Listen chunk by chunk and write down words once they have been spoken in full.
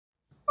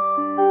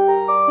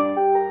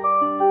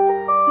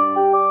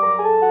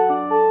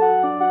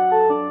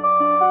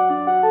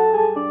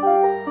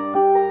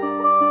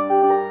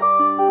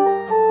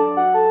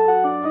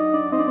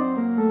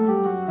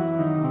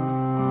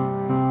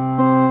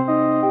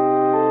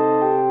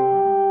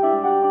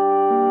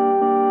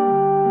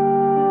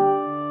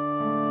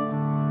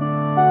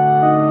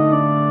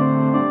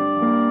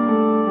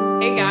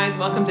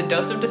to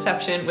Dose of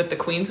Deception with the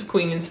Queens of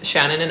Queens,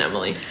 Shannon and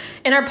Emily.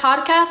 In our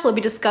podcast, we'll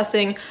be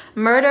discussing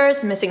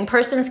murders, missing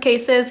persons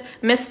cases,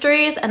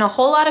 mysteries, and a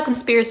whole lot of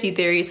conspiracy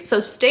theories, so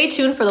stay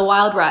tuned for the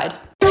wild ride.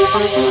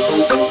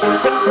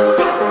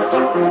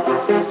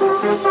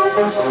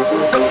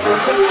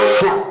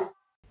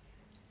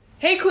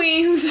 Hey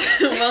Queens!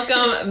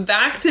 Welcome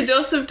back to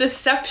Dose of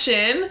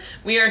Deception.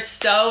 We are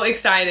so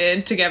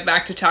excited to get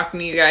back to talking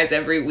to you guys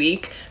every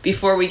week.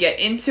 Before we get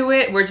into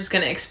it, we're just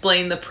going to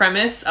explain the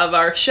premise of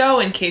our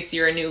show in case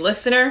you're a new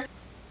listener.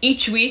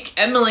 Each week,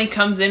 Emily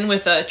comes in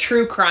with a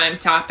true crime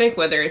topic,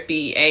 whether it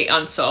be a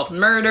unsolved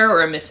murder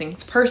or a missing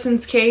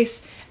persons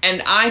case,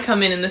 and I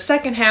come in the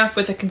second half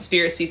with a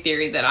conspiracy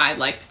theory that I'd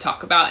like to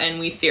talk about, and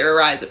we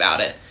theorize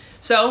about it.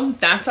 So,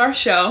 that's our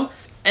show.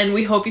 And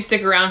we hope you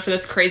stick around for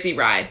this crazy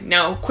ride.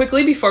 Now,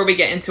 quickly before we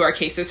get into our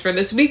cases for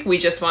this week, we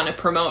just want to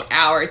promote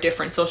our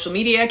different social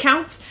media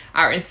accounts.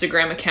 Our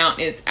Instagram account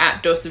is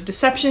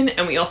 @DoseOfDeception,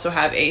 and we also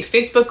have a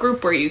Facebook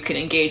group where you can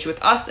engage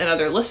with us and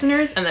other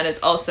listeners, and that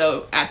is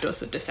also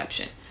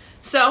 @DoseOfDeception.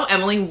 So,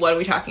 Emily, what are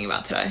we talking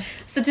about today?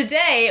 So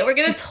today, we're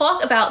going to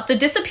talk about the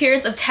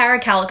disappearance of Tara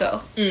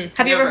Calico.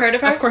 Have you ever heard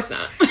of her? Of course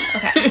not.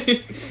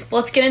 Okay.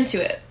 Well, let's get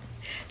into it.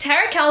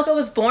 Tara Calico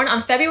was born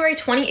on February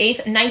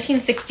 28th,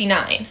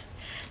 1969.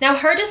 Now,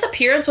 her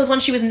disappearance was when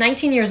she was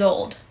 19 years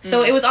old.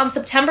 So it was on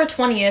September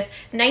 20th,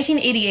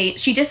 1988.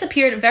 She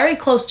disappeared very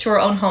close to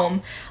her own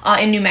home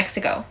in New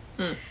Mexico.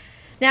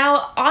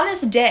 Now, on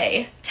this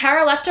day,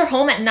 Tara left her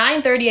home at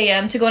 9:30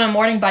 a.m. to go on a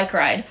morning bike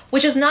ride,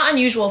 which is not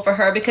unusual for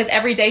her because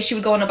every day she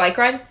would go on a bike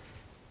ride.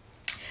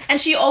 And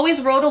she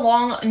always rode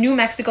along New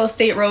Mexico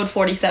State Road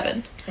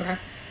 47. Okay.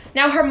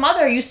 Now, her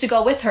mother used to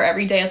go with her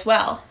every day as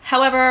well.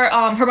 However,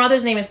 her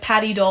mother's name is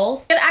Patty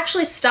Dole. She had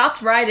actually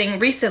stopped riding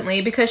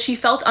recently because she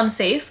felt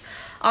unsafe.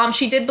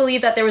 She did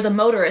believe that there was a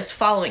motorist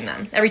following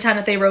them every time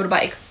that they rode a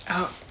bike.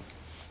 Oh.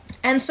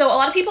 And so a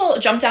lot of people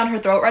jumped down her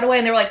throat right away,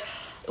 and they were like,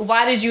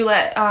 why did you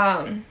let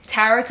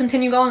Tara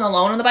continue going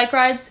alone on the bike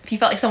rides if you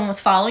felt like someone was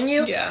following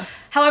you? Yeah.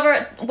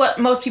 However, what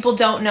most people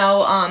don't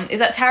know is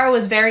that Tara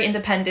was very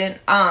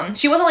independent.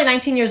 She was only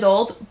 19 years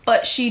old,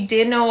 but she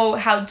did know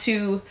how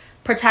to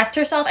protect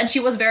herself, and she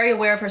was very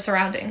aware of her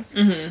surroundings.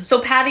 So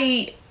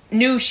Patty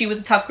knew she was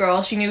a tough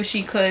girl. She knew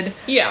she could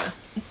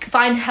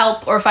find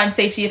help or find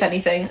safety, if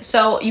anything.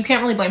 So you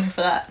can't really blame her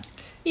for that.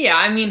 Yeah,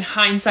 I mean,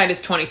 hindsight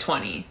is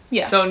 20/20.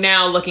 Yeah. So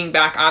now, looking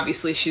back,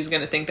 obviously she's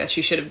going to think that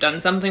she should have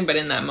done something, but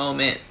in that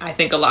moment, I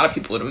think a lot of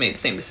people would have made the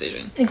same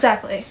decision.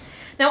 Exactly.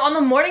 Now, on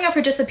the morning of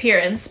her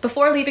disappearance,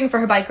 before leaving for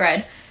her bike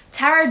ride,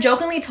 Tara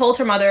jokingly told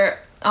her mother,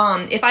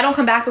 if I don't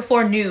come back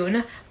before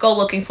noon, go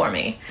looking for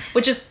me.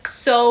 Which is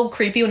so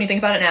creepy when you think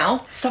about it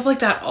now. Stuff like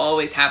that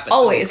always happens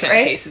Always, in these kind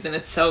right? of cases, and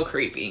it's so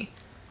creepy.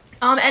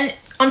 And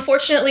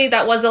unfortunately,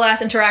 that was the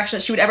last interaction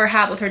that she would ever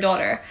have with her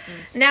daughter.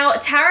 Now,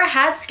 Tara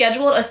had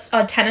scheduled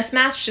a tennis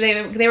match.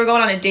 They were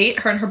going on a date,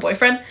 her and her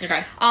boyfriend.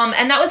 Okay.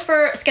 And that was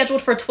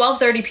scheduled for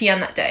 12:30 p.m.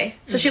 that day.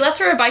 So she left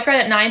her bike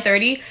ride at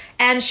 9:30,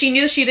 and she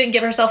knew she didn't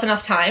give herself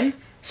enough time.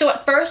 So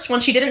at first,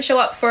 when she didn't show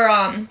up for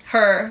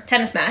her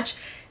tennis match,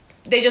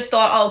 they just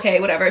thought, oh, okay,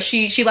 whatever.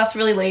 She left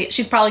really late.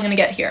 She's probably going to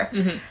get here.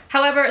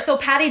 However, so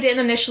Patty didn't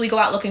initially go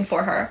out looking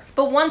for her.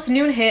 But once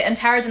noon hit and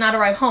Tara did not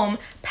arrive home,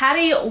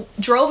 Patty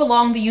drove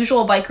along the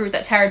usual bike route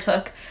that Tara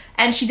took,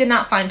 and she did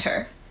not find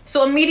her.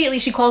 So immediately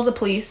she calls the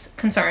police,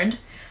 concerned.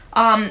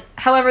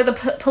 However, the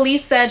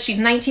police said she's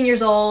 19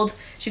 years old.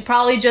 She's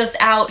probably just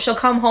out. She'll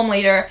come home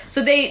later.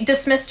 So they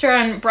dismissed her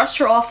and brushed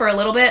her off for a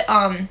little bit,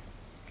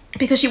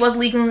 because she was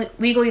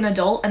legally an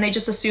adult, and they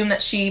just assumed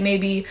that she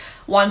maybe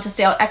wanted to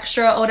stay out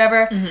extra or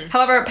whatever.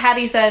 However,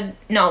 Patty said,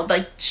 no,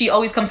 like, she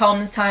always comes home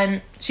this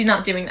time. She's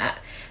not doing that.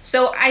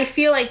 So I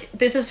feel like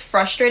this is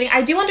frustrating.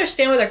 I do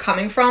understand where they're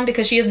coming from,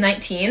 because she is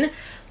 19,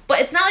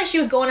 but it's not like she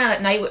was going out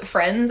at night with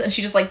friends and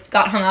she just, like,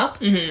 got hung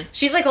up.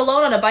 She's, like,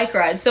 alone on a bike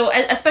ride. So,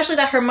 especially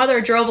that her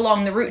mother drove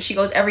along the route she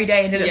goes every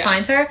day and didn't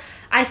find her,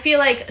 I feel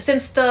like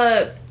since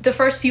the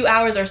first few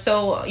hours are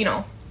so,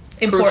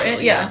 important,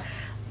 crucial,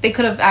 they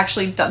could have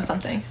actually done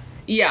something.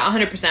 Yeah,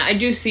 100%. I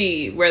do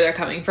see where they're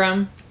coming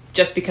from,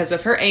 just because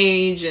of her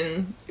age,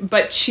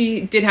 but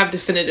she did have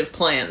definitive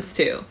plans,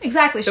 too.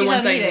 Exactly. So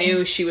once I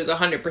knew she was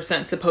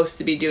 100% supposed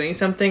to be doing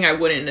something, I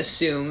wouldn't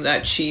assume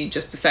that she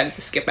just decided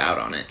to skip out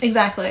on it.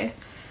 Exactly.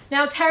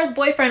 Now, Tara's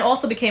boyfriend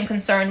also became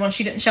concerned when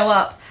she didn't show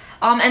up,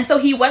 and so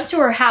he went to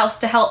her house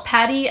to help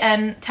Patty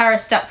and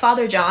Tara's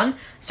stepfather, John,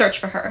 search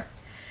for her.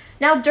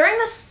 Now, during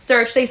the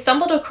search, they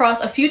stumbled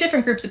across a few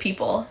different groups of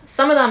people,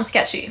 some of them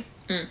sketchy.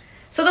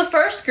 So the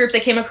first group they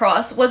came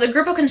across was a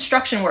group of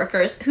construction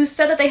workers who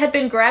said that they had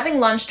been grabbing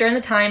lunch during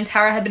the time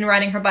Tara had been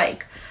riding her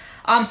bike.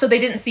 So they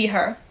didn't see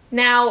her.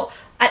 Now,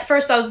 at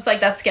first I was just like,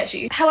 that's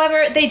sketchy.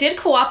 However, they did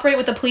cooperate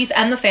with the police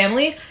and the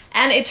family,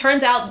 and it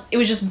turns out it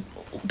was just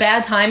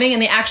bad timing,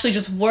 and they actually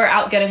just were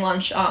out getting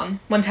lunch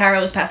when Tara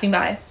was passing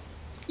by.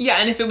 Yeah,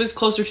 and if it was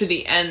closer to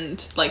the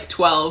end, like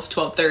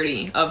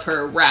 12:30 of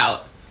her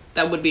route,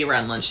 that would be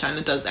around lunchtime.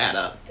 It does add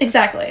up.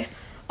 Exactly.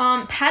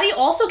 Patty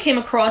also came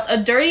across a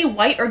dirty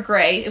white or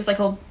gray, it was like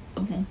a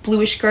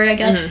bluish gray, I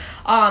guess,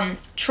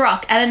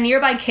 truck at a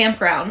nearby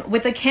campground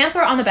with a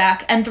camper on the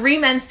back and 3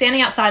 men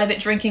standing outside of it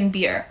drinking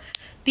beer.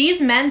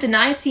 These men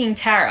denied seeing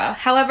Tara.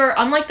 However,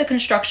 unlike the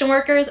construction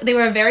workers, they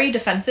were very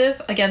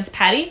defensive against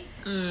Patty,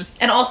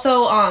 and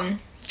also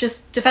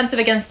just defensive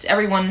against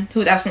everyone who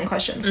was asking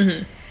questions.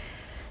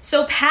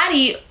 So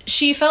Patty,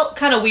 she felt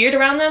kind of weird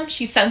around them.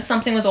 She sensed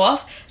something was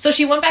off. So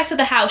she went back to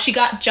the house. She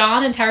got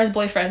John and Tara's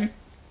boyfriend.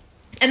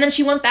 And then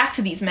she went back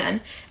to these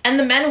men. And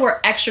the men were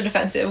extra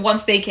defensive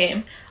once they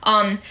came.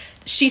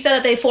 She said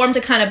that they formed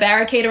a kind of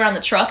barricade around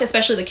the truck,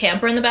 especially the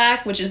camper in the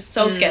back, which is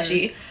so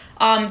sketchy.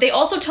 They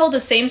also told the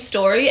same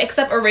story,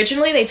 except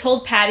originally they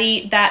told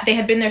Patty that they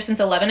had been there since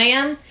 11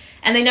 a.m.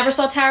 and they never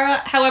saw Tara.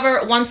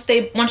 However, once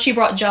she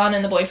brought John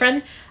and the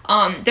boyfriend,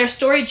 their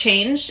story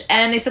changed,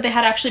 and they said they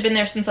had actually been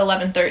there since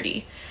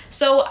 11:30.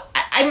 So,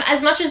 I'm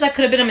as much as that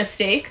could have been a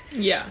mistake,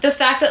 the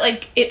fact that,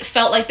 like, it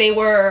felt like they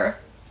were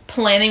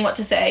planning what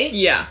to say,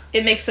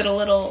 it makes it a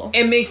little...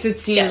 It makes it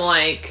seem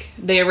like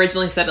they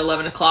originally said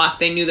 11 o'clock.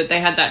 They knew that they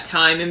had that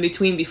time in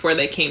between before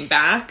they came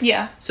back.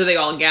 So they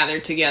all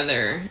gathered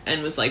together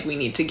and was like, we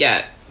need to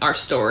get our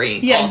story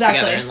all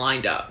together and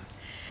lined up.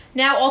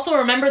 Now, also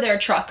remember their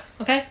truck,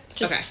 okay?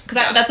 Just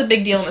because that's a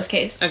big deal in this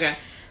case.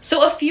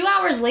 So a few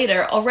hours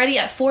later, already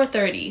at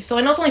 4:30, so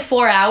I know it's only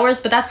 4 hours,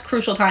 but that's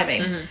crucial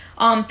timing,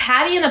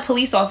 Patty and a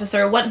police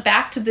officer went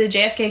back to the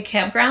JFK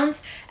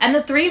campgrounds, and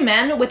the 3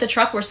 men with the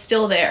truck were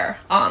still there.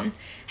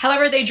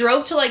 However, they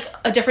drove to, like,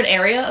 a different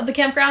area of the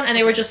campground, and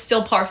they were just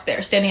still parked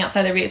there, standing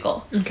outside their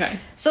vehicle.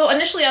 So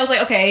initially I was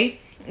like,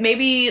 okay,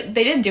 maybe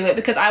they didn't do it,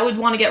 because I would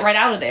want to get right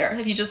out of there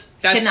if you just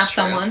kidnap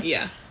someone.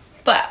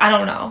 But I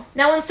don't know.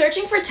 Now, when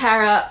searching for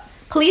Tara,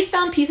 police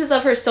found pieces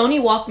of her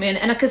Sony Walkman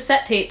and a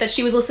cassette tape that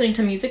she was listening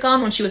to music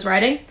on when she was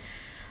riding.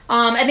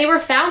 And they were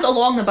found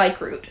along the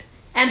bike route.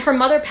 And her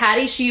mother,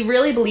 Patty, she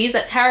really believes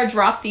that Tara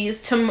dropped these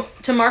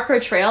to mark her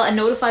trail and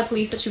notify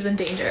police that she was in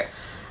danger.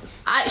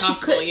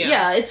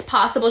 It's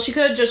possible. She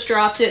could have just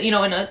dropped it,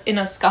 in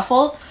a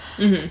scuffle.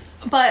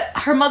 But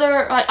her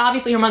mother,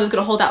 obviously her mother's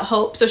going to hold out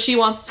hope, so she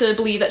wants to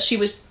believe that she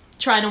was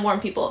trying to warn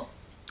people.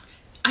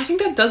 I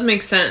think that does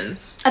make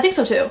sense. I think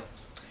so, too.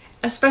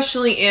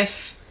 Especially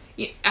if...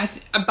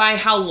 by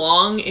how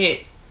long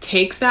it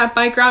takes that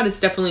bike route, it's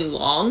definitely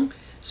long.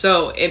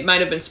 So it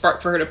might have been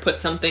smart for her to put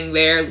something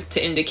there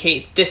to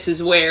indicate this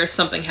is where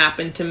something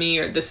happened to me,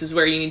 or this is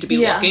where you need to be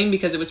looking,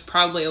 because it was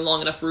probably a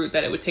long enough route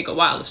that it would take a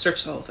while to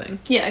search the whole thing.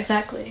 Yeah,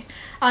 exactly.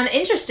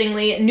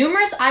 Interestingly,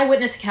 numerous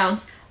eyewitness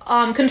accounts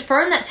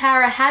confirmed that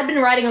Tara had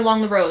been riding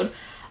along the road,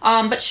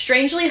 but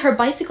strangely, her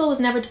bicycle was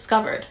never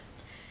discovered.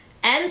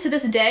 And to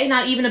this day,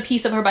 not even a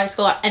piece of her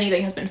bicycle or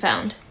anything has been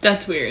found.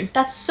 That's weird.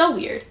 That's so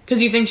weird. Because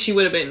you think she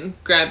would have been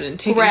grabbed and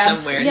taken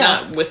somewhere,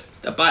 not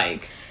with a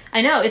bike.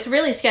 I know, it's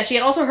really sketchy.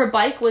 And also her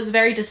bike was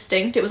very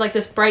distinct. It was like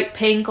this bright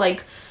pink,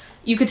 like,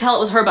 you could tell it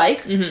was her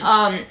bike.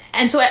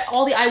 And so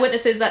all the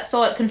eyewitnesses that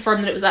saw it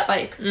confirmed that it was that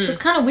bike. So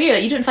it's kind of weird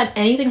that you didn't find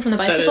anything from the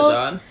bicycle.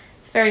 That is odd.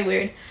 It's very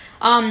weird.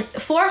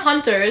 4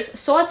 hunters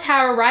saw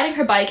Tara riding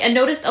her bike and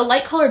noticed a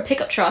light-colored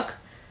pickup truck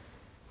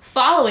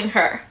following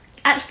her.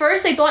 At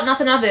first, they thought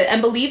nothing of it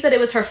and believed that it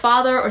was her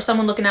father or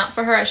someone looking out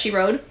for her as she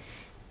rode.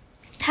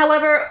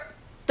 However,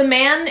 the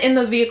man in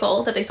the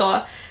vehicle that they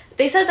saw,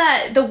 they said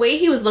that the way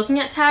he was looking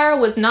at Tara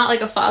was not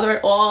like a father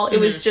at all. It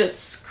was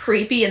just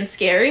creepy and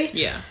scary.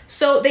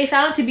 So they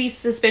found it to be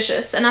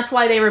suspicious, and that's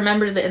why they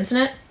remembered the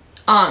incident.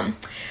 And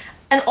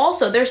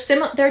also,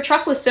 their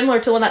truck was similar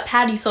to one that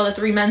Patty saw the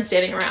 3 men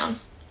standing around.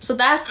 So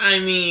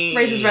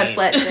raises red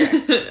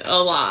flags there.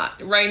 A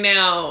lot. Right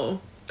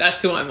now...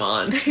 That's who I'm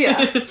on.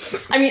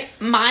 I mean,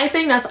 my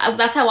thing,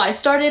 that's how I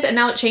started, and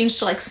now it changed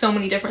to, like, so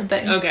many different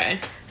things.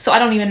 So I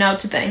don't even know what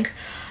to think.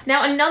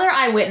 Now, another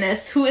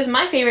eyewitness, who is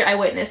my favorite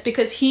eyewitness,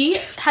 because he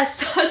has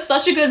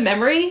such a good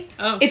memory,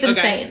 it's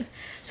insane.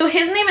 So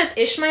his name is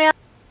Ishmael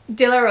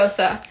De La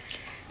Rosa.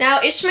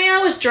 Now,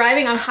 Ishmael was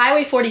driving on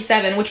Highway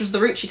 47, which was the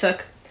route she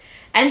took,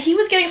 and he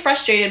was getting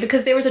frustrated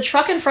because there was a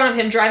truck in front of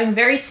him driving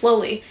very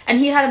slowly, and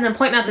he had an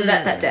appointment at the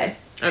vet that day.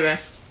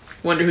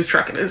 Wonder whose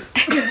truck it is.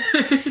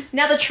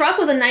 Now, the truck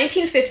was a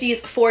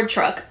 1950s Ford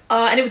truck,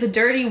 and it was a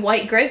dirty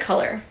white-gray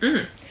color.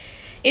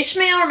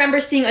 Ishmael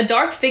remembers seeing a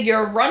dark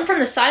figure run from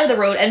the side of the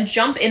road and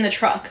jump in the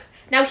truck.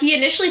 Now, he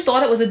initially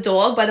thought it was a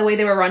dog by the way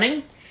they were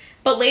running,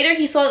 but later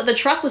he saw that the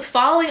truck was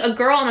following a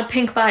girl on a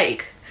pink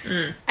bike.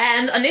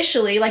 And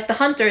initially, like the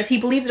hunters, he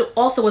believed it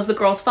also was the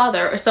girl's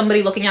father or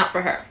somebody looking out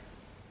for her.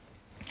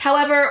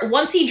 However,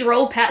 once he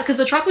drove past, because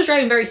the truck was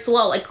driving very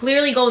slow, like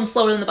clearly going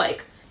slower than the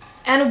bike.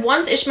 And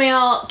once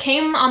Ishmael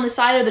came on the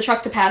side of the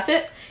truck to pass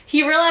it,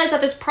 he realized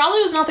that this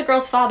probably was not the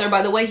girl's father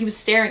by the way he was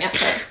staring at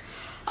her.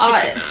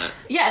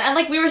 And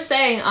like we were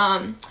saying,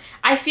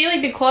 I feel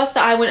like because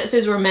the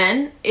eyewitnesses were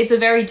men, it's a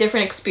very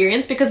different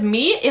experience. Because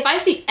if I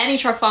see any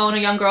truck following a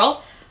young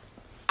girl,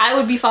 I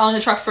would be following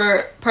the truck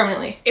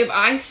permanently. If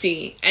I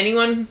see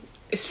anyone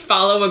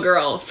follow a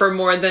girl for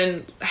more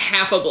than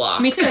half a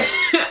block. Me too.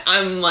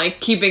 I'm, like,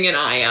 keeping an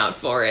eye out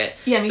for it.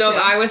 Yeah, me so too.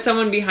 if I was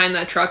someone behind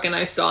that truck and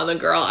I saw the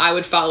girl, I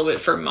would follow it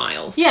for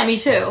miles. Yeah, me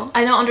too.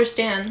 I don't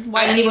understand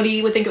why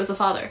anybody would think it was the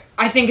father.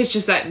 I think it's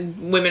just that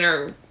women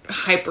are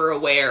hyper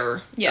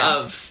aware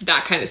of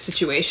that kind of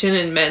situation,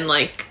 and men,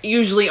 like,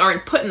 usually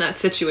aren't put in that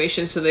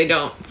situation, so they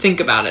don't think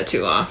about it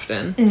too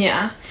often.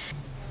 Yeah.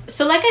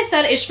 So like I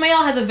said,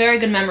 Ishmael has a very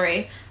good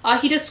memory.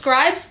 He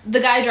describes the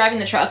guy driving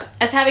the truck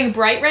as having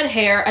bright red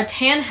hair, a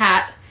tan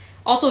hat,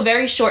 also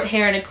very short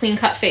hair, and a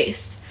clean-cut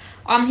face.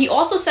 He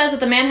also says that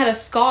the man had a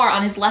scar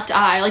on his left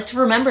eye. Like, to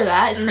remember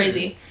that is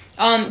crazy.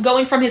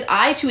 Going from his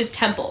eye to his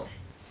temple.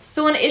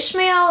 So when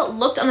Ishmael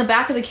looked on the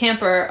back of the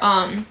camper,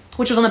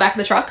 which was on the back of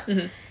the truck,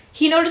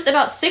 he noticed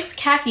about 6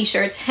 khaki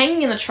shirts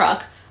hanging in the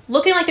truck,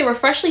 looking like they were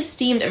freshly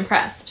steamed and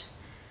pressed.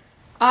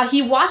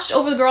 He watched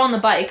over the girl on the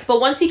bike, but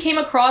once he came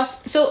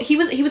across... So he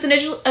was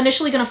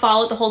initially going to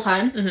follow it the whole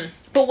time,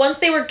 but once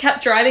they were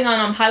kept driving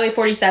on Highway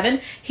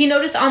 47, he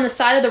noticed on the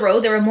side of the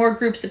road there were more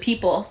groups of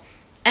people.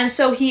 And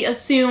so he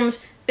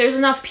assumed, there's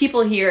enough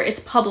people here, it's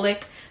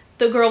public,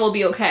 the girl will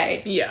be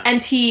okay. Yeah.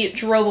 And he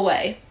drove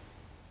away.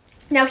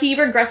 Now, he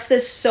regrets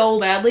this so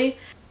badly.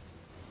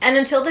 And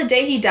until the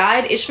day he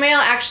died, Ishmael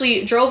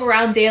actually drove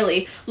around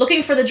daily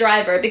looking for the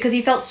driver because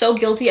he felt so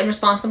guilty and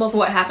responsible for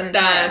what happened to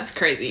him. That's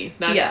crazy.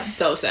 That's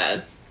so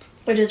sad.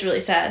 It is really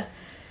sad.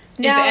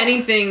 Now, if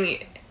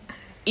anything,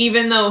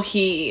 even though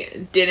he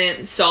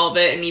didn't solve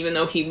it and even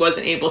though he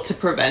wasn't able to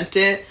prevent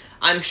it,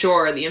 I'm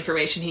sure the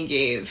information he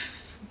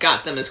gave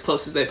got them as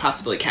close as they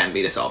possibly can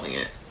be to solving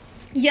it.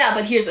 Yeah,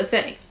 but here's the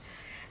thing.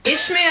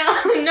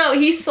 Ishmael, no,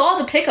 he saw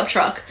the pickup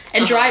truck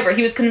and driver,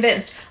 he was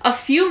convinced, a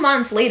few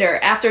months later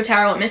after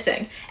Tara went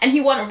missing. And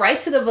he went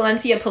right to the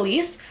Valencia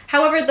police.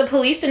 However, the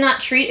police did not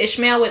treat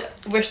Ishmael with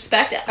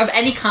respect of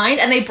any kind,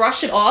 and they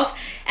brushed it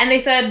off, and they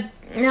said,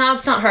 no,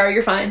 it's not her,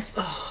 you're fine.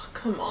 Oh,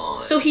 come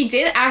on. So he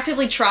did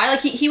actively try,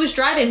 like, he was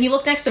driving, he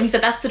looked next to him, he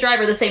said, that's the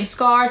driver, the same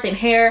scar, same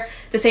hair,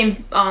 the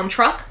same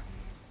truck.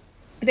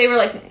 They were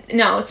like,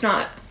 no, it's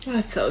not.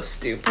 That's so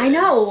stupid. I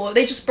know,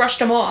 they just brushed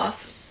him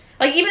off.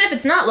 Like, even if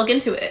it's not, look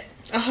into it.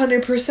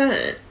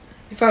 100%.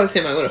 If I was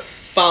him, I would have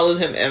followed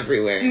him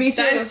everywhere. Me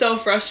too. That is so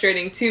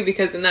frustrating, too,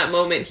 because in that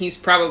moment, he's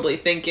probably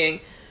thinking,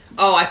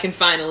 oh, I can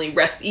finally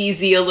rest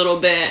easy a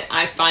little bit.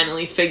 I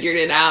finally figured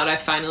it out. I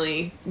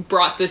finally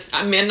brought this,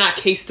 I mean, not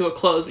case to a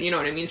close, but you know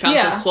what I mean? Found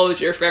some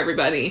closure for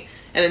everybody,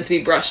 and then to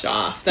be brushed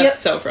off. That's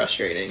so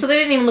frustrating. So they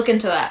didn't even look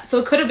into that. So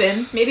it could have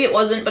been. Maybe it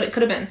wasn't, but it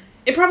could have been.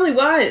 It probably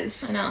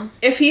was. I know.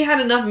 If he had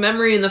enough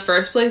memory in the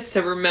first place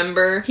to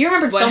remember he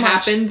remembered what so much.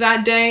 happened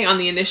that day, on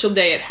the initial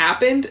day it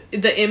happened,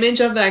 the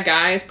image of that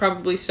guy is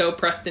probably so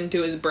pressed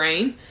into his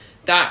brain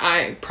that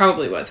I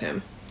probably was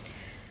him.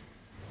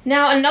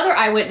 Now, another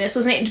eyewitness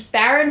was named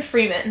Baron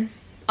Freeman.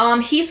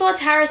 He saw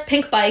Tara's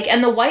pink bike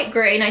and the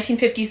white-gray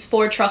 1950s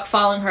Ford truck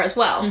following her as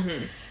well.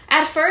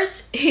 At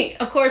first, he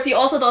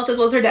also thought this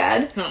was her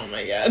dad. Oh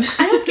my god.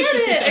 I don't get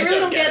it. I really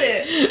don't get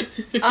it.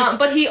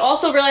 But he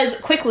also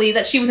realized quickly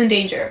that she was in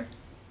danger.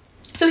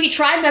 So he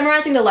tried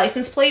memorizing the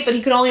license plate, but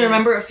he could only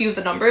remember a few of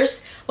the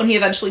numbers when he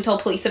eventually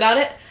told police about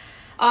it.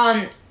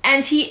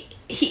 And he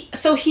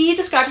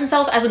describes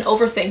himself as an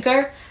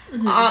overthinker.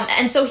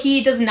 And so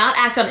he does not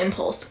act on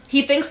impulse.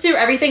 He thinks through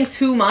everything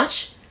too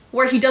much,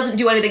 where he doesn't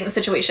do anything in the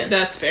situation.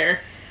 That's fair.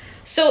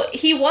 So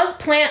he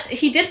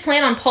did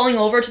plan on pulling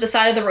over to the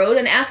side of the road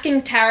and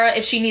asking Tara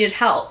if she needed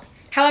help.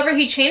 However,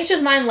 he changed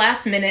his mind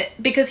last minute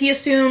because he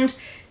assumed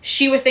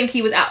she would think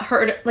he was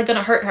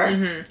gonna hurt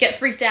her, get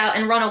freaked out,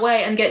 and run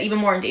away and get even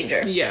more in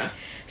danger. Yeah.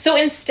 So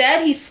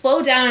instead, he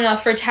slowed down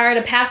enough for Tara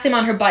to pass him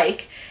on her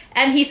bike,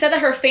 and he said that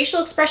her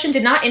facial expression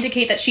did not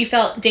indicate that she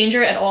felt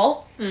danger at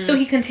all, so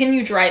he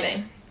continued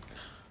driving.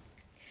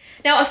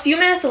 Now, a few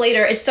minutes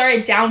later, it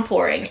started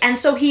downpouring, and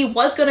so he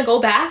was going to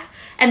go back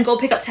and go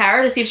pick up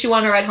Tara to see if she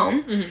wanted to ride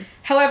home.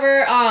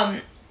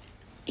 However,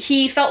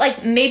 he felt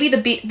like maybe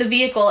the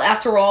vehicle,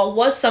 after all,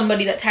 was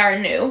somebody that Tara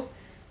knew.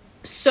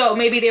 So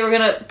maybe they were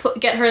going to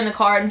get her in the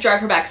car and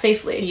drive her back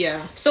safely.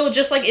 Yeah. So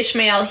just like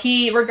Ishmael,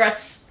 he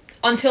regrets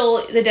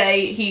until the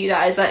day he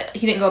dies that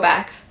he didn't go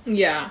back.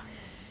 Yeah.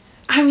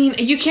 I mean,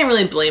 you can't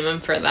really blame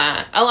him for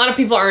that. A lot of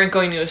people aren't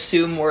going to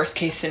assume worst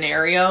case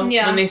scenario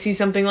when they see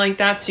something like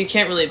that, so you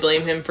can't really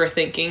blame him for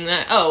thinking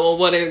that, oh, well,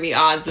 what are the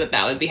odds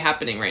that would be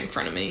happening right in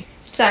front of me?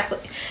 Exactly.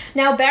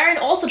 Now, Barron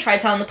also tried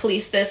telling the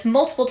police this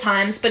multiple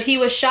times, but he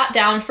was shot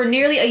down for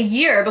nearly a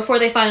year before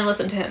they finally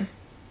listened to him.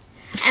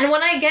 And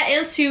when I get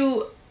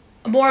into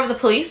more of the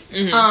police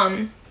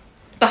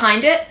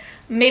behind it,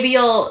 maybe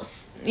you'll,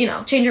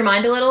 change your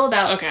mind a little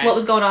about what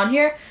was going on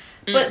here.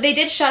 But they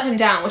did shut him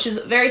down, which is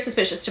very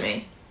suspicious to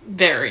me.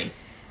 Very.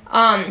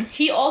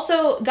 He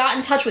also got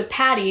in touch with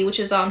Patty, which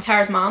is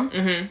Tara's mom,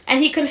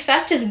 and he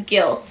confessed his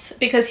guilt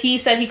because he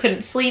said he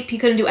couldn't sleep, he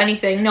couldn't do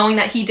anything, knowing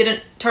that he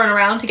didn't turn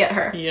around to get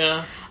her.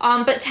 Yeah.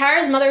 But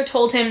Tara's mother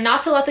told him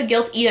not to let the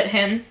guilt eat at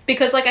him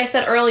because, like I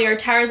said earlier,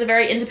 Tara's a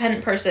very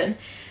independent person.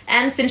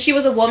 And since she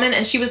was a woman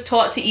and she was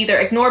taught to either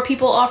ignore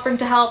people offering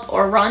to help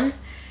or run,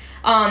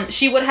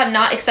 she would have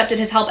not accepted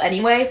his help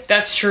anyway.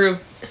 That's true.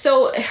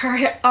 So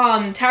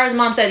Tara's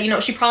mom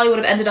said, she probably would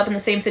have ended up in the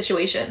same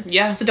situation.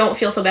 Yeah. So don't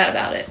feel so bad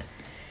about it.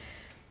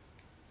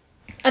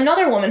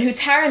 Another woman who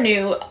Tara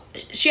knew,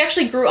 she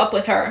actually grew up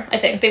with her, I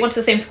think. They went to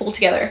the same school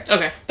together.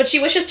 Okay. But she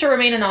wishes to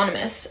remain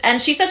anonymous.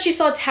 And she said she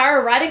saw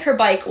Tara riding her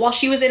bike while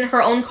she was in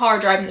her own car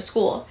driving to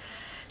school.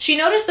 She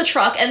noticed the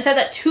truck and said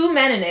that 2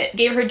 men in it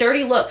gave her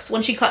dirty looks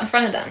when she cut in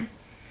front of them.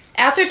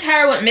 After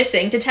Tara went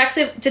missing,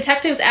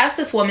 detectives asked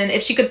this woman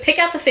if she could pick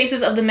out the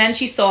faces of the men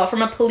she saw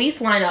from a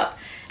police lineup,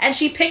 and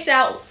she picked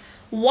out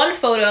one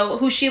photo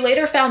who she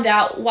later found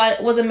out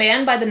was a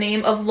man by the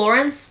name of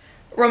Lawrence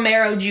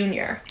Romero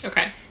Jr.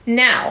 Okay.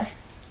 Now,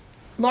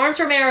 Lawrence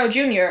Romero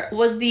Jr.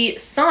 was the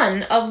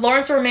son of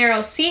Lawrence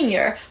Romero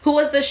Sr., who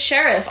was the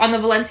sheriff on the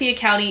Valencia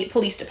County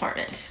Police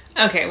Department.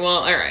 Okay, well,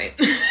 all right.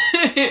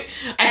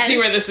 I see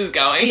where this is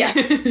going.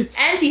 Yes.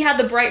 And he had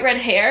the bright red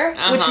hair,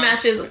 which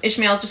matches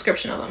Ishmael's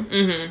description of him.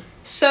 Mm-hmm.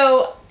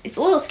 So, it's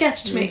a little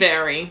sketch to me.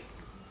 Very.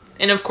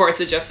 And of course,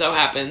 it just so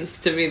happens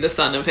to be the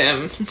son of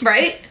him.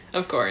 Right?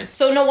 Of course.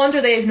 So, no wonder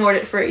they ignored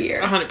it for a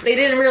year. 100%. They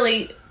didn't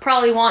really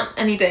probably want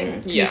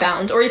anything to be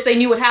found. Or if they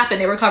knew what happened,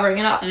 they were covering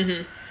it up.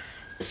 Mm-hmm.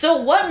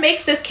 So what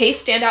makes this case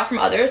stand out from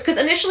others? Because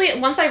initially,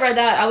 once I read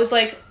that, I was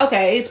like,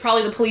 okay, it's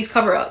probably the police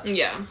cover-up.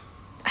 Yeah.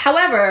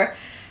 However,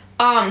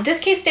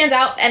 this case stands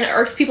out and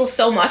irks people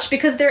so much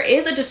because there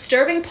is a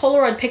disturbing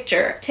Polaroid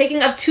picture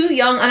taken of 2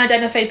 young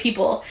unidentified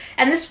people.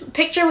 And this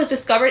picture was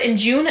discovered in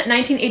June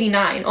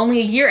 1989, only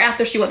a year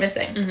after she went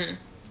missing. Mm-hmm.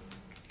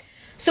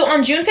 So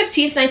on June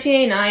 15th,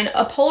 1989,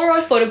 a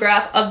Polaroid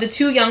photograph of the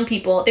 2 young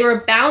people, they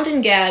were bound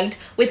and gagged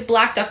with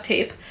black duct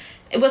tape.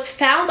 It was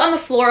found on the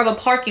floor of a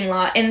parking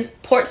lot in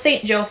Port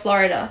St. Joe,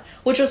 Florida,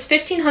 which was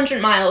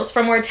 1,500 miles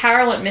from where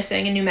Tara went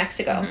missing in New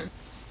Mexico. Mm-hmm.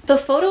 The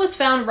photo was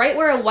found right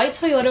where a white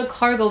Toyota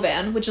cargo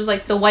van, which is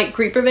like the white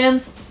creeper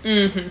vans,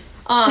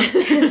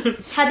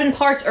 had been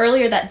parked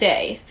earlier that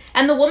day.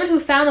 And the woman who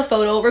found the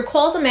photo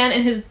recalls a man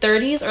in his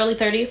 30s, early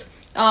 30s,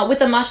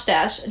 with a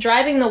mustache,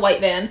 driving the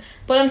white van,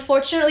 but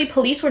unfortunately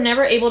police were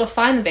never able to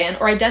find the van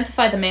or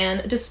identify the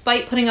man,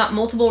 despite putting up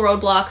multiple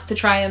roadblocks to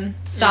try and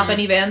stop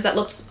any vans that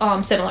looked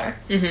similar.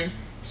 Mm-hmm.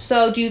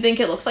 So, do you think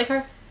it looks like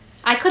her?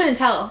 I couldn't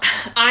tell.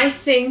 I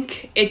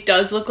think it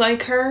does look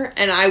like her,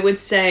 and I would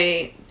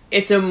say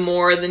it's a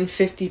more than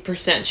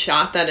 50%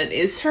 shot that it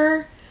is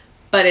her,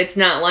 but it's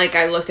not like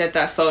I looked at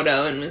that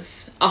photo and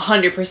was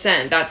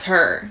 100% that's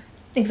her.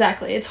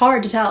 Exactly. It's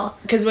hard to tell.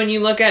 Because when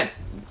you look at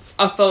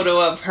a photo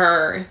of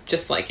her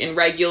just like in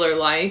regular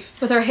life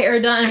with her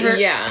hair done,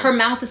 her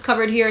mouth is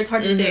covered here, it's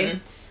hard to see.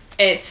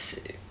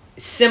 It's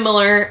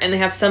similar and they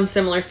have some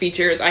similar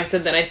features. I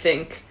said that I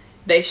think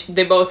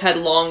they both had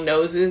long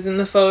noses in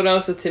the photo,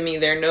 so to me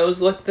their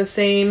nose looked the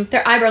same.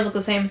 Their eyebrows look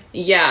the same.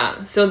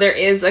 Yeah, so there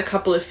is a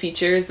couple of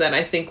features that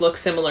I think look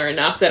similar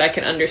enough that I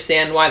can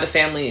understand why the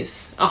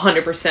family's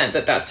 100%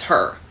 that that's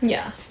her.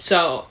 Yeah.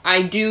 So I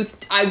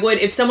would,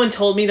 if someone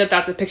told me that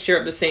that's a picture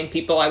of the same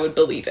people, I would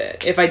believe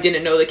it. If I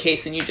didn't know the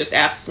case and you just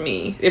asked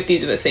me if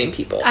these are the same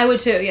people. I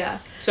would too, yeah.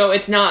 So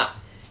it's not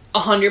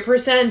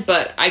 100%,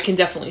 but I can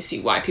definitely see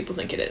why people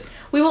think it is.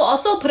 We will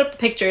also put up the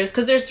pictures,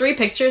 because there's 3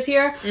 pictures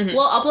here. Mm-hmm.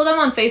 We'll upload them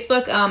on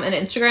Facebook and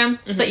Instagram,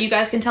 so that you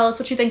guys can tell us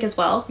what you think as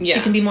well. Yeah. So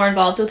you can be more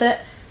involved with it.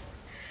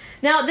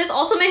 Now, this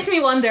also makes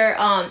me wonder,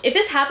 if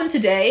this happened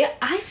today,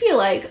 I feel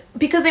like,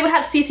 because they would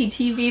have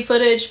CCTV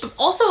footage, but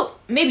also,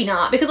 maybe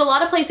not, because a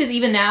lot of places,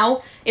 even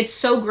now, it's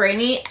so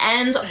grainy,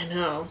 and I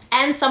know.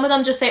 And some of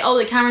them just say, oh,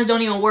 the cameras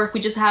don't even work,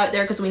 we just have it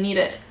there because we need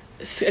it.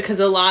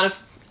 Because a lot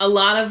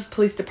of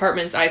police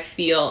departments, I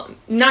feel,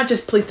 not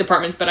just police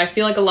departments, but I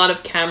feel like a lot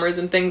of cameras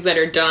and things that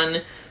are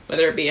done,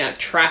 whether it be at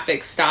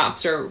traffic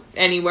stops or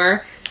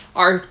anywhere,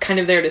 are kind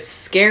of there to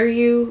scare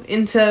you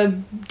into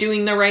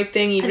doing the right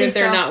thing. Even if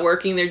they're not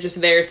working, they're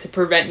just there to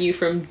prevent you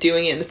from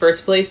doing it in the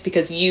first place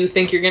because you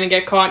think you're going to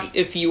get caught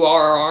if you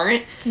are or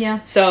aren't.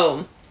 Yeah.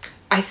 So,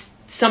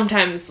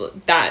 sometimes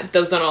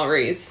those don't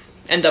always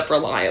end up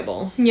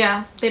reliable.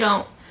 Yeah, they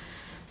don't.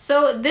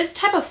 So, this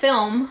type of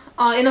film,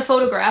 in a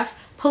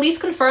photograph, police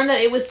confirmed that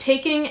it was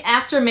taken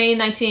after May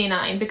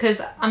 1989,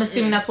 because I'm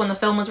assuming that's when the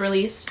film was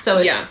released, so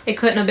it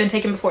couldn't have been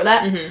taken before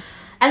that. Mm-hmm.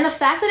 And the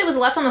fact that it was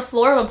left on the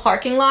floor of a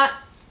parking lot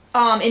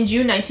in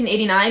June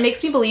 1989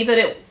 makes me believe that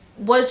it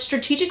was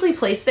strategically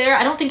placed there.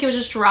 I don't think it was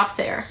just dropped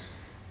there.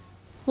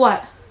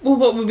 What? Well,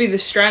 what would be the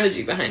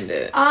strategy behind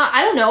it?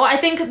 I don't know. I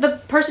think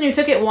the person who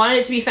took it wanted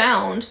it to be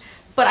found,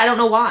 but I don't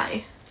know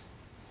why.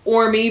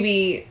 Or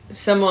maybe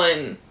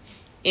someone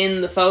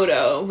in the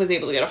photo was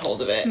able to get a hold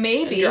of it.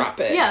 Maybe. And drop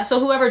it. Yeah, so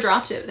whoever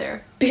dropped it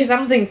there. Because I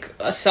don't think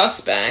a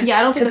suspect... Yeah,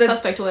 I don't think the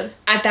suspect would.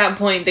 At that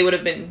point, they would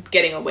have been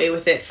getting away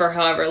with it for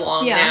however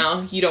long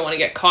now. You don't want to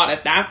get caught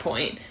at that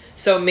point.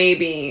 So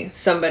maybe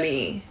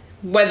somebody,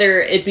 whether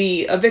it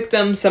be a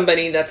victim,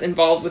 somebody that's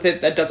involved with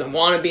it that doesn't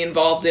want to be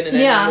involved in it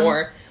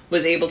anymore,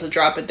 was able to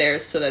drop it there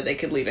so that they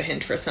could leave a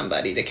hint for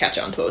somebody to catch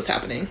on to what was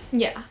happening.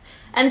 Yeah.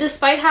 And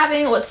despite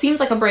having what seems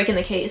like a break in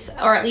the case,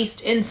 or at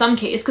least in some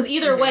case, because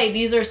either way,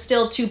 these are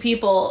still two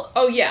people.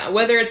 Oh, yeah.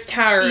 Whether it's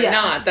Tara or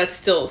not, that's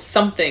still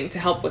something to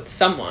help with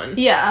someone.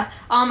 Yeah.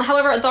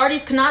 However,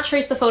 authorities could not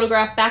trace the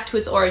photograph back to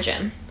its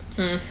origin.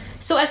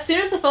 So as soon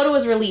as the photo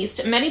was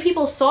released, many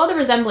people saw the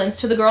resemblance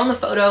to the girl in the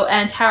photo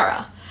and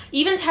Tara.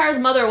 Even Tara's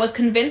mother was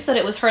convinced that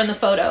it was her in the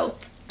photo.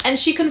 And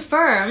she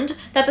confirmed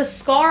that the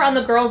scar on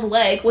the girl's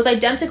leg was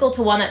identical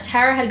to one that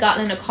Tara had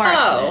gotten in a car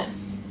accident.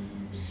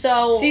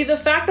 So... See, the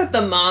fact that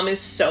the mom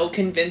is so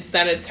convinced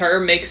that it's her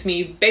makes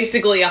me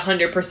basically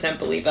 100%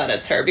 believe that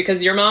it's her,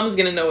 because your mom's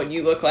gonna know what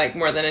you look like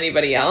more than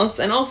anybody else,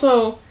 and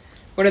also,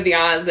 what are the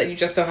odds that you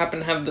just so happen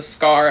to have the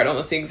scar at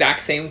almost the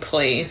exact same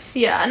place?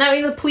 Yeah, and I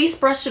mean, the police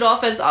brushed it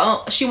off as,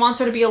 oh, she wants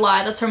her to be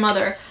alive, that's her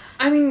mother.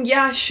 I mean,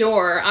 yeah,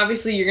 sure,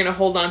 obviously you're gonna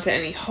hold on to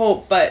any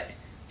hope, but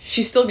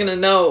she's still gonna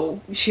know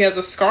she has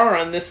a scar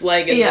on this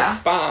leg in this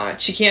spot.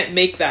 She can't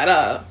make that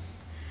up.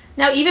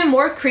 Now, even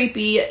more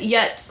creepy,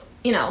 yet...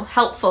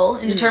 helpful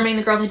in determining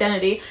the girl's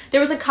identity, there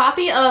was a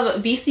copy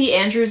of V.C.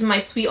 Andrews' My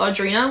Sweet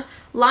Audrina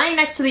lying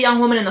next to the young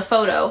woman in the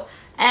photo,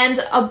 and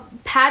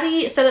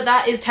Patty said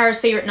that is Tara's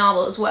favorite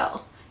novel as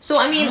well. So,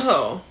 I mean,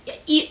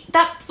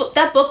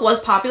 that book was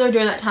popular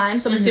during that time,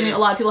 so I'm assuming a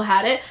lot of people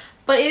had it,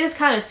 but it is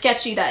kind of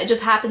sketchy that it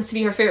just happens to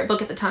be her favorite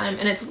book at the time,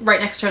 and it's right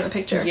next to her in the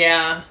picture.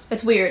 Yeah.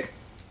 It's weird.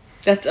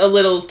 That's a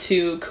little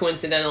too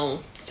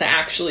coincidental to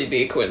actually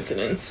be a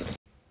coincidence.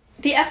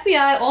 The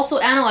FBI also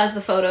analyzed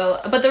the photo,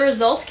 but the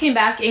results came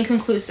back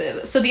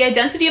inconclusive, so the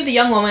identity of the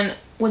young woman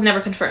was never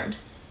confirmed.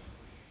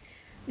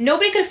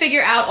 Nobody could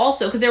figure out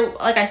also, because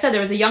like I said, there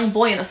was a young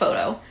boy in the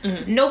photo.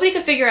 Nobody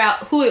could figure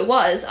out who it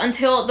was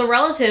until the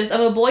relatives of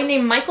a boy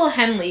named Michael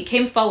Henley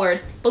came forward,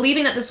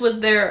 believing that this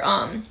was their,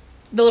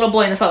 the little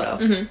boy in the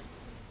photo.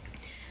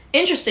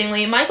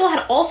 Interestingly, Michael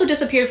had also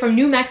disappeared from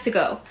New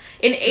Mexico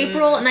in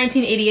April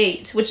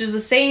 1988, which is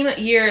the same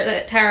year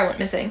that Tara went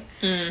missing.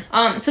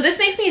 So this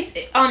makes me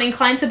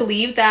inclined to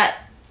believe that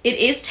it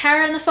is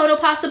Tara in the photo,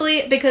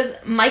 possibly,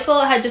 because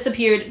Michael had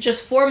disappeared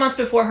just 4 months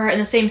before her in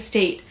the same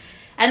state.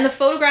 And the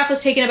photograph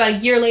was taken about a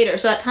year later,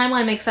 so that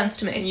timeline makes sense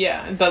to me.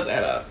 Yeah, it does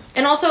add up.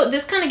 And also,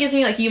 this kind of gives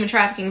me, like, human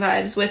trafficking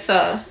vibes with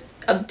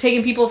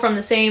taking people from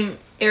the same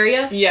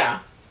area. Yeah.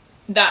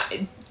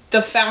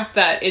 The fact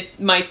that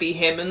it might be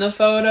him in the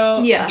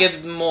photo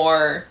gives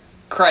more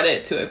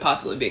credit to it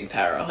possibly being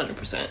Tara,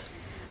 100%.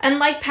 And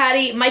like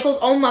Patty, Michael's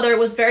own mother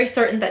was very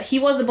certain that he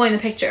was the boy in the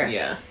picture.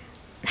 Yeah.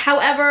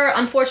 However,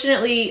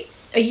 unfortunately,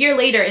 a year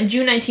later, in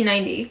June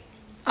 1990,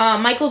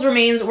 Michael's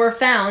remains were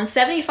found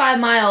 75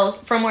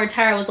 miles from where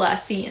Tara was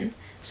last seen.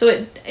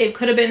 So it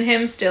could have been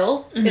him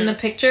still in the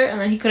picture, and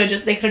then they could have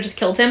just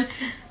killed him.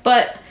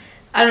 But,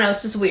 I don't know,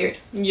 it's just weird.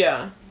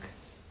 Yeah.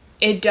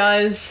 It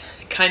does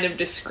kind of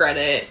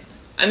discredit...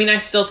 I mean, I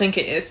still think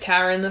it is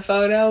Tara in the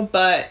photo,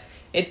 but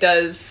it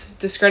does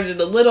discredit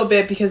it a little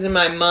bit because in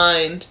my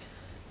mind,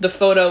 the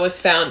photo was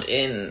found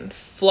in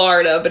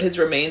Florida, but his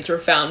remains were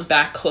found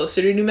back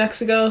closer to New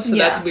Mexico, so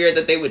that's weird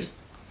that they would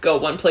go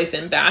one place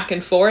and back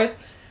and forth.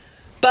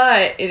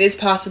 But it is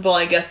possible,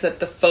 I guess, that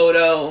the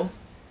photo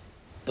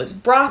was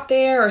brought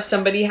there, or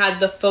somebody had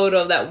the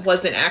photo that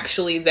wasn't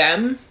actually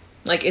them.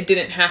 Like, it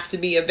didn't have to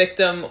be a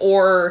victim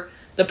or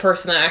the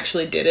person that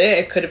actually did it.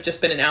 It could have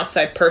just been an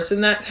outside person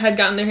that had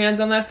gotten their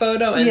hands on that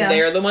photo, and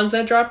they're the ones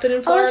that dropped it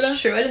in Florida. Oh,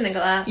 that's true. I didn't think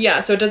of that. Yeah,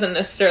 so it doesn't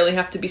necessarily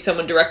have to be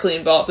someone directly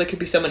involved. It could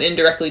be someone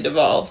indirectly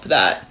involved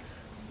that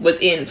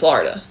was in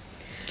Florida.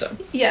 So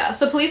yeah,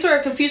 so police were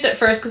confused at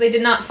first because they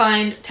did not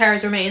find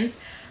Tara's remains.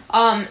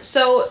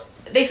 So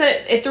they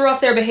said it threw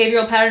off their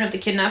behavioral pattern of the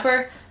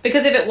kidnapper,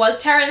 because if it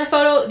was Tara in the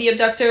photo, the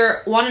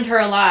abductor wanted her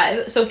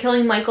alive, so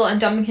killing Michael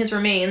and dumping his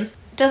remains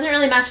doesn't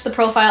really match the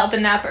profile of the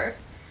napper.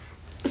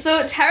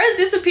 So Tara's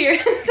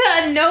disappearance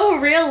had no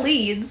real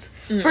leads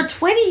for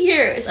 20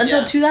 years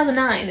until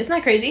 2009. Isn't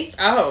that crazy?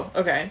 Oh,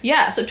 okay.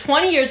 Yeah, so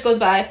 20 years goes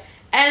by,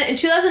 and in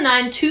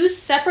 2009, 2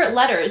 separate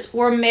letters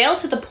were mailed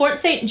to the Port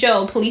St.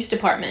 Joe Police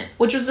Department,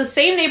 which was the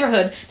same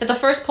neighborhood that the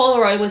first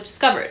Polaroid was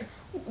discovered.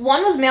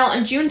 One was mailed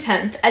on June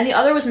 10th, and the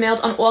other was mailed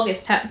on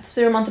August 10th,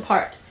 so they're a month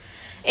apart.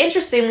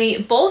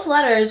 Interestingly, both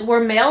letters were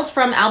mailed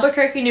from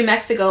Albuquerque, New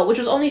Mexico, which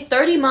was only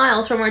 30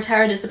 miles from where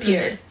Tara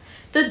disappeared.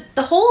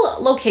 The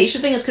whole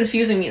location thing is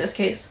confusing me in this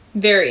case.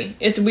 Very.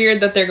 It's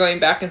weird that they're going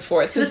back and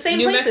forth. To the same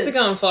New places.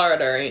 Mexico and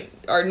Florida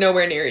are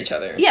nowhere near each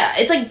other. Yeah,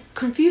 it's like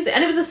confusing.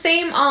 And it was the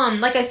same,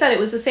 like I said, it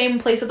was the same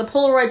place that the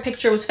Polaroid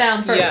picture was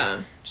found first.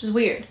 Yeah. Which is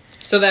weird.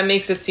 So that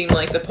makes it seem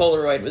like the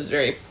Polaroid was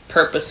very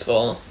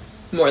purposeful,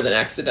 more than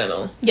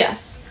accidental.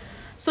 Yes.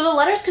 So the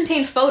letters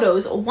contained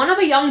photos, one of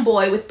a young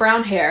boy with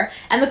brown hair,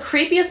 and the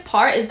creepiest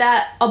part is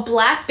that a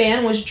black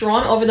band was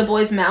drawn over the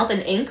boy's mouth in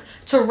ink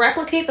to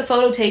replicate the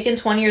photo taken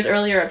 20 years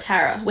earlier of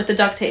Tara with the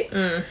duct tape.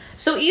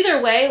 So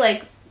either way,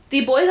 like,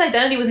 the boy's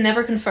identity was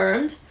never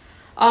confirmed,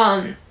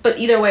 but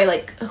either way,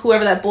 like,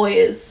 whoever that boy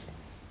is,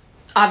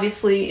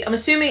 obviously, I'm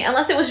assuming,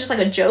 unless it was just like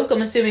a joke,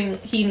 I'm assuming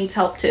he needs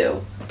help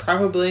too.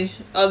 Probably.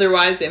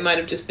 Otherwise, it might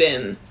have just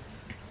been,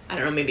 I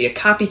don't know, maybe a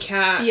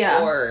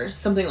copycat or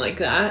something like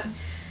that.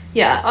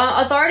 Yeah,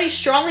 authorities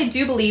strongly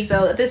do believe,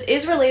 though, that this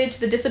is related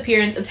to the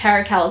disappearance of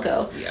Tara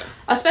Calico. Yeah.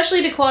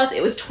 Especially because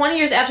it was 20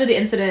 years after the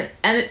incident,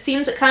 and it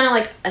seems kind of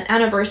like an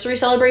anniversary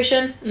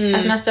celebration,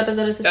 as messed up as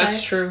that is to say.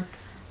 That's true.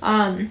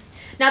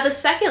 Now, the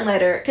second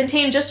letter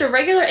contained just a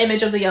regular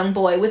image of the young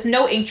boy with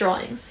no ink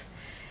drawings.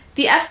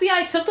 The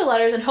FBI took the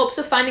letters in hopes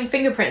of finding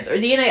fingerprints or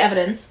DNA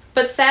evidence,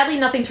 but sadly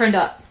nothing turned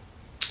up.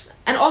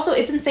 And also,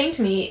 it's insane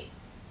to me,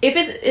 if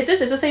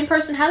this is the same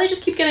person, how do they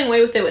just keep getting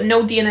away with it with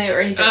no DNA or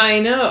anything? I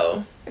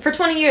know. For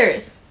 20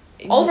 years.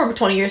 Over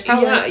 20 years,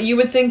 probably. Yeah, you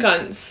would think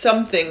on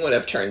something would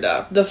have turned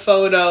up. The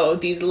photo,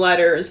 these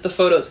letters, the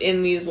photos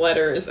in these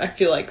letters, I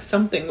feel like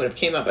something would have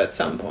came up at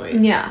some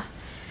point. Yeah.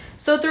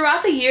 So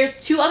throughout the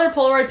years, 2 other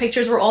Polaroid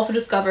pictures were also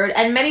discovered,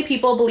 and many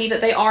people believe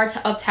that they are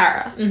of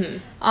Tara.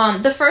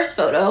 Mm-hmm. The first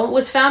photo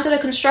was found at a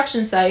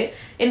construction site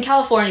in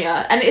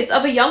California, and it's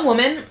of a young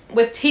woman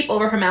with tape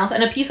over her mouth,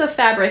 and a piece of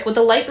fabric with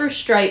a light blue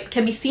stripe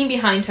can be seen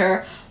behind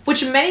her,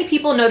 which many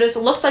people noticed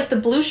looked like the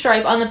blue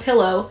stripe on the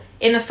pillow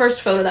in the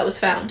first photo that was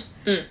found.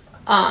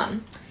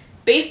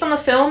 Based on the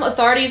film,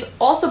 authorities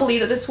also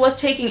believe that this was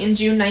taken in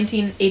June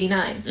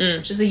 1989,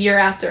 which is a year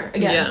after,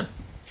 again. Yeah.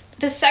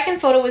 The second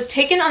photo was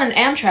taken on an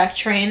Amtrak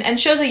train and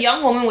shows a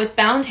young woman with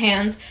bound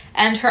hands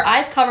and her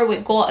eyes covered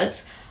with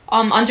gauze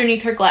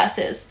underneath her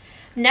glasses.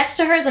 Next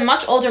to her is a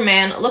much older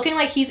man, looking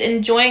like he's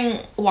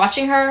enjoying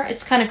watching her.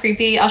 It's kind of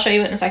creepy. I'll show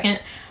you it in a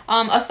second.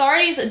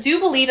 Authorities do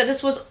believe that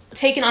this was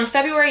taken on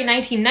February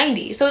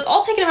 1990, so it's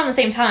all taken around the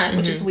same time,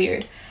 which is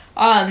weird.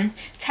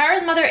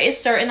 Tara's mother is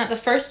certain that the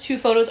first 2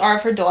 photos are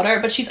of her daughter,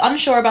 but she's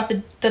unsure about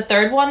the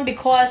third one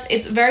because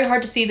it's very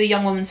hard to see the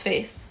young woman's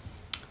face.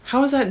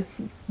 How is that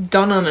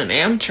done on an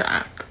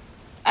Amtrak?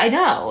 I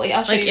know.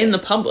 I'll show you. Like, in the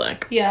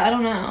public. Yeah, I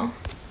don't know.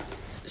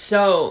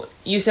 So,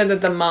 you said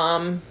that the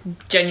mom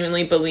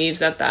genuinely believes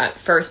that that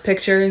first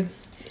picture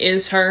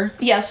is her?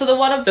 Yeah, so the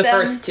one of the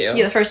them... first 2.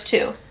 Yeah, the first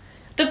 2.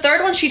 The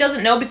third one she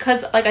doesn't know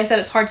because, like I said,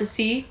 it's hard to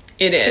see.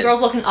 It is. The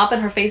girl's looking up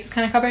and her face is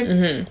kind of covered.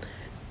 Mm-hmm.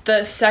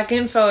 The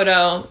second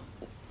photo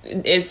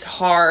is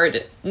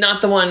hard,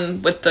 not the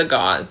one with the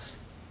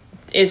gauze,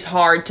 is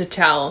hard to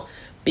tell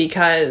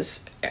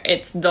because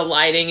the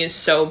lighting is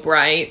so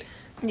bright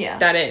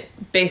that it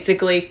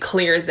basically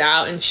clears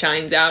out and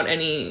shines out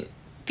any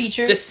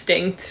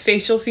distinct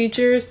facial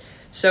features.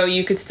 So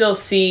you could still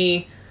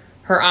see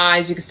her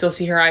eyes, you could still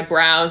see her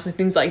eyebrows and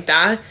things like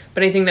that,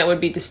 but anything that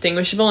would be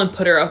distinguishable and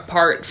put her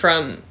apart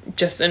from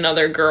just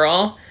another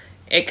girl,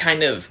 it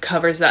kind of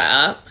covers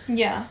that up.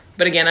 Yeah.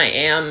 But again, I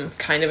am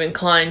kind of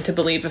inclined to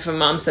believe if a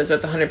mom says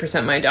that's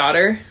 100% my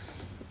daughter.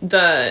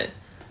 The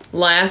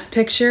last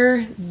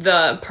picture,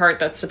 the part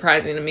that's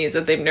surprising to me is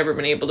that they've never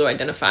been able to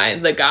identify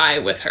the guy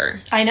with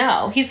her. I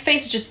know. His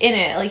face is just in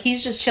it. Like,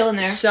 he's just chilling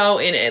there. So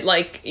in it.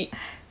 Like,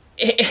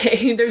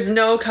 there's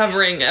no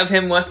covering of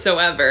him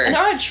whatsoever. And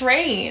on a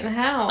train.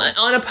 How?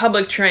 On a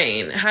public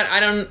train.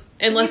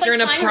 Unless you're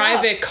in a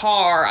private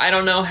car, I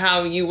don't know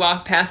how you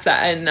walk past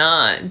that and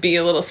not be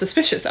a little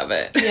suspicious of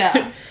it.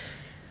 Yeah.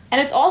 And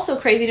it's also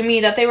crazy to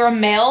me that they were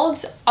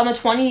mailed on the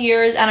 20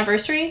 years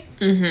anniversary,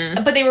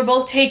 but they were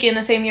both taken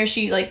the same year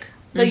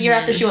the year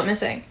after she went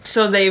missing.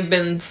 So they've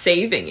been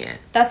saving it.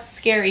 That's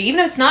scary.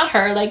 Even if it's not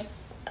her,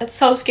 that's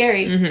so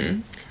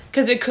scary.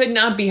 Because it could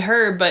not be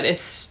her, but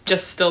it's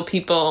just still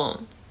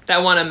people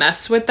that want to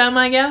mess with them,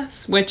 I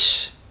guess,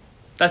 which,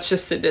 that's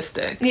just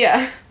sadistic.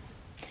 Yeah.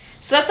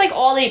 So that's,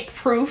 all the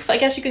proof, I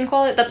guess you can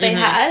call it, that they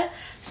had.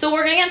 So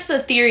we're going to get into the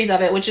theories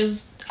of it, which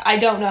is... I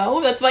don't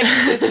know. That's my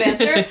conclusive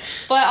answer.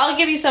 But I'll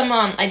give you some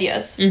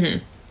ideas.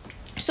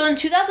 So in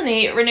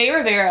 2008, Renee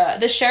Rivera,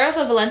 the sheriff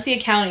of Valencia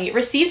County,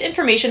 received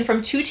information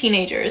from 2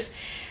 teenagers.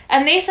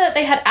 And they said that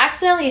they had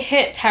accidentally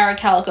hit Tara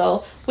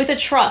Calico with a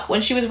truck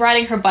when she was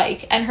riding her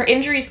bike. And her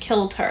injuries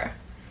killed her.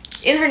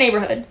 In her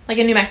neighborhood,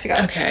 in New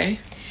Mexico. Okay.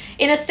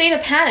 In a state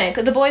of panic,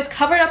 the boys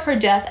covered up her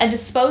death and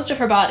disposed of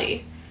her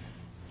body.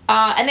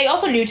 And they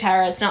also knew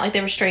Tara. It's not like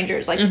they were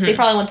strangers. They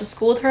probably went to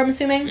school with her, I'm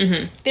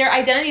assuming. Their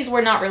identities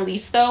were not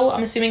released, though,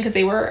 I'm assuming, because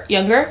they were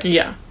younger.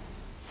 Yeah.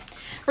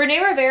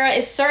 Renee Rivera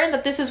is certain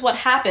that this is what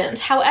happened.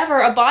 However,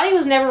 a body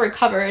was never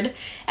recovered.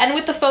 And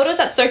with the photos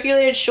that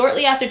circulated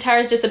shortly after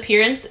Tara's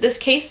disappearance, this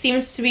case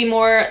seems to be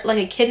more like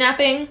a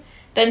kidnapping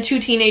than 2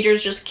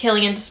 teenagers just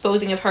killing and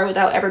disposing of her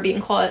without ever being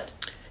caught.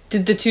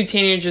 Did the 2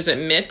 teenagers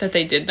admit that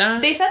they did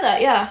that? They said that,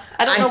 yeah.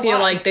 I feel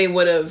like they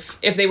would have,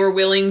 if they were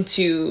willing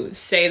to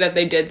say that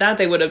they did that,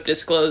 they would have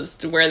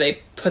disclosed where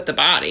they put the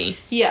body.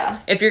 Yeah.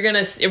 If you're going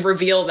to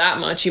reveal that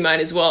much, you might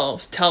as well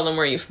tell them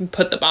where you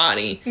put the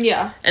body.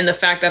 Yeah. And the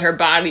fact that her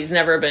body's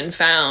never been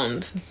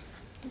found,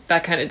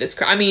 that kind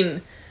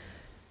of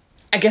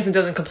I guess it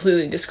doesn't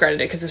completely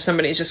discredit it, because if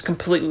somebody's just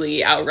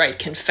completely outright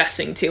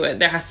confessing to it,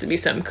 there has to be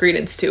some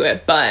credence to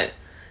it, but...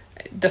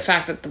 the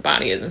fact that the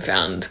body isn't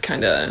found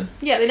kind of...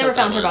 Yeah, they never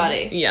found her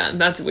body. Yeah,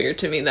 that's weird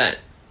to me that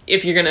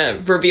if you're going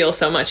to reveal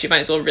so much, you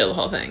might as well reveal the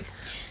whole thing.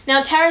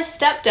 Now, Tara's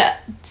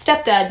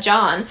stepdad,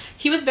 John,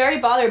 he was very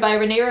bothered by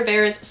Renee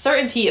Rivera's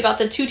certainty about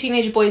the 2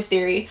 teenage boys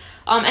theory,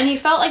 and he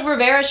felt like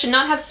Rivera should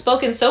not have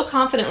spoken so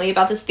confidently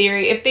about this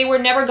theory if they were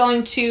never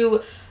going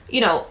to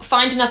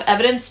find enough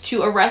evidence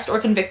to arrest or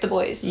convict the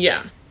boys.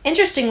 Yeah.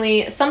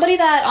 Interestingly, somebody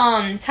that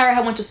Tara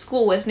had went to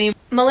school with named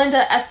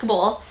Melinda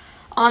Escobar,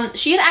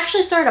 she had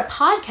actually started a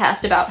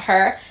podcast about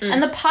her,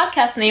 and the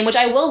podcast name, which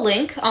I will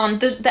link,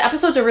 the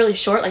episodes are really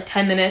short, like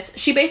 10 minutes.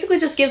 She basically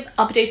just gives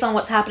updates on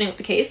what's happening with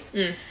the case.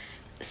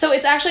 So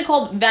it's actually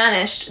called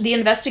Vanished, The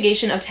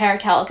Investigation of Tara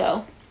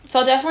Calico. So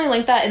I'll definitely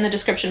link that in the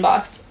description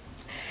box.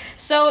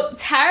 So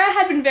Tara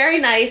had been very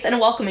nice and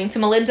welcoming to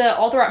Melinda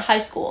all throughout high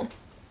school,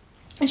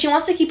 and she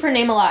wants to keep her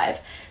name alive.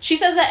 She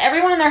says that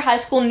everyone in their high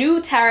school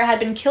knew Tara had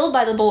been killed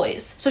by the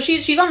boys. So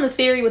she's on the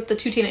theory with the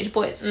 2 teenage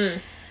boys.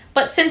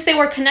 But since they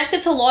were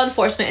connected to law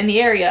enforcement in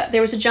the area,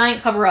 there was a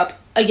giant cover-up,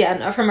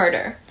 again, of her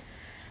murder.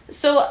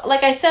 So,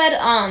 like I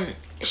said,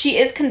 she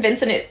is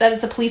convinced that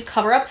it's a police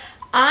cover-up.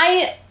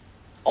 I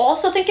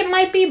also think it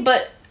might be,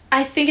 but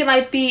I think it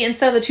might be,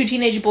 instead of the 2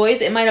 teenage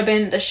boys, it might have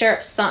been the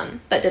sheriff's son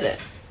that did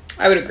it.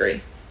 I would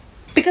agree.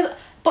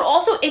 But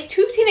also, if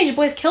 2 teenage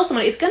boys kill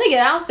somebody, it's going to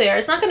get out there.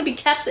 It's not going to be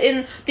kept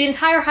in... The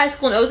entire high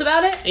school knows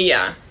about it.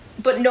 Yeah.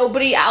 But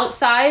nobody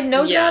outside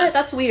knows about it?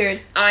 That's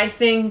weird. I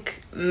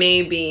think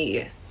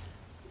maybe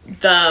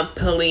the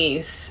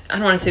police... I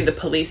don't want to say the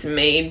police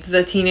made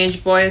the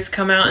teenage boys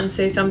come out and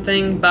say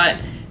something, but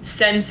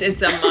since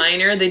it's a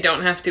minor, they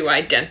don't have to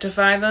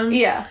identify them.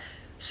 Yeah.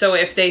 So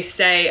if they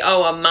say,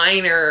 a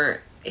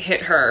minor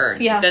hit her,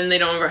 then they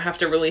don't ever have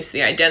to release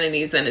the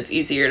identities, then it's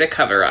easier to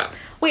cover up.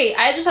 Wait,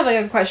 I just have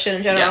a question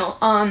in general.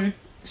 Yeah.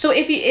 So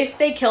if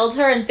they killed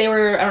her and they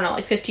were, I don't know,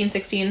 15,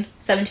 16,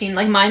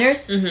 17,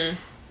 minors,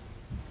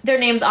 their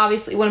names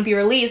obviously wouldn't be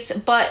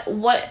released, but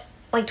what,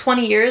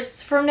 20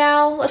 years from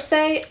now, let's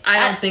say? I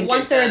don't think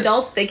once they're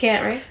adults, they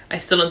can't, right? I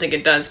still don't think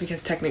it does,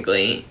 because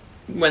technically,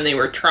 when they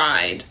were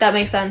tried... That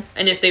makes sense.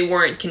 And if they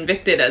weren't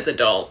convicted as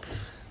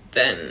adults,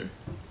 then...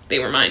 they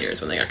were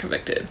minors when they got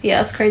convicted. Yeah,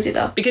 that's crazy,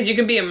 though. Because you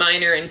can be a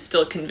minor and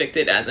still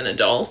convicted as an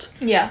adult.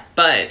 Yeah.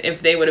 But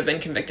if they would have been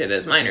convicted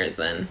as minors,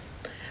 then...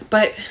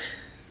 But...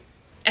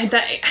 And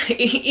that,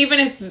 even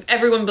if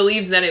everyone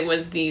believes that it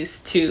was these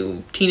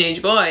 2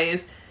 teenage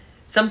boys,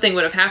 something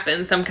would have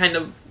happened. Some kind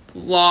of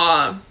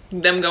law,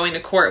 them going to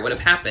court would have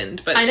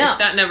happened. But I know. If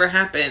that never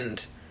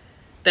happened,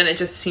 then it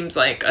just seems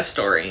like a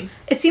story.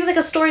 It seems like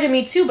a story to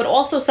me, too, but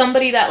also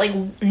somebody that,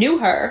 knew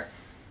her...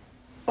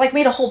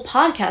 made a whole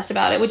podcast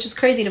about it, which is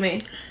crazy to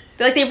me.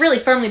 They really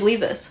firmly believe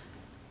this.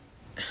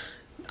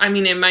 I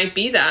mean, it might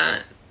be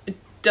that.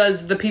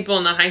 Does the people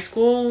in the high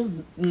school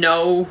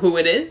know who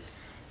it is?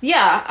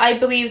 Yeah, I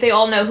believe they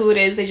all know who it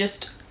is, they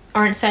just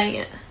aren't saying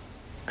it.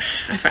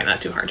 I find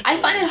that too hard to believe.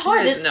 I find it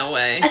hard. There's no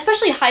way.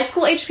 Especially high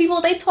school age people,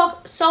 they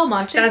talk so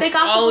much. That's they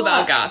gossip all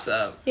about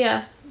gossip.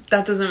 Yeah.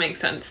 That doesn't make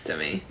sense to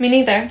me. Me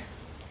neither.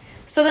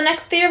 So the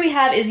next theory we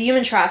have is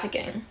human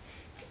trafficking.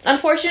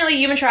 Unfortunately,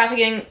 human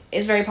trafficking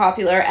is very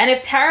popular, and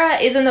if Tara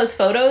is in those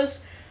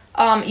photos,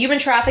 human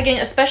trafficking,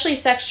 especially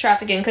sex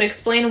trafficking, could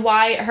explain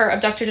why her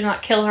abductor did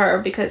not kill her,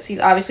 because he's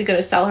obviously going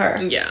to sell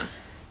her. Yeah.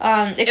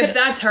 If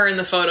that's her in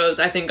the photos,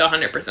 I think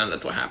 100%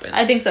 that's what happened.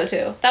 I think so,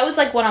 too. That was,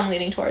 what I'm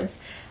leaning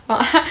towards.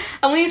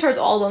 I'm leaning towards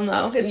all of them,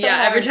 though. It's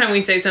every time we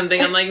say something,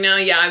 I'm like, no,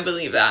 yeah, I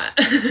believe that.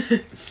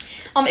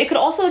 It could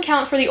also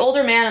account for the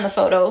older man in the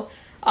photo,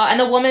 and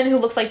the woman who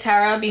looks like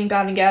Tara being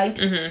bound and gagged.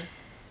 Mm-hmm.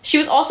 She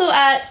was also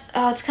at,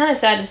 it's kind of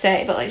sad to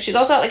say, but, she was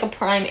also at, a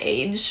prime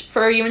age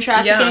for human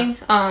trafficking,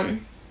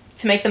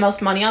 to make the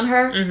most money on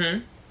her. Mm-hmm.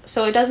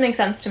 So it does make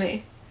sense to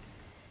me.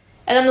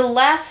 And then the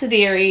last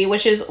theory,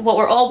 which is what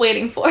we're all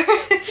waiting for.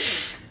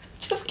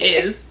 Just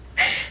kidding. Is?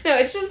 No,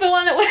 it's just the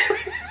one that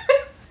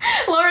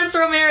Lawrence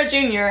Romero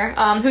Jr.,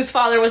 whose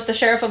father was the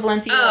sheriff of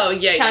Valencia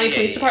County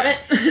Police Department.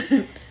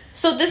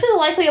 So this is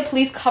likely a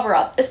police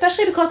cover-up,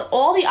 especially because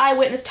all the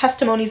eyewitness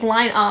testimonies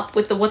line up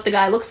with what the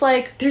guy looks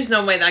like. There's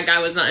no way that guy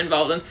was not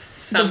involved in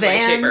some way,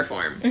 shape, or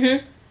form.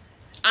 Mm-hmm.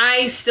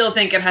 I still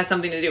think it has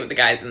something to do with the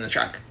guys in the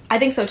truck. I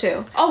think so,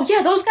 too. Oh,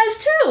 yeah, those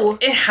guys, too!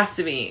 It has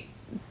to be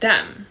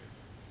them.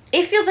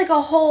 It feels like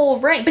a whole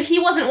ring, but he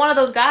wasn't one of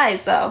those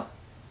guys, though.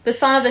 The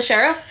son of the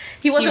sheriff?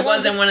 He wasn't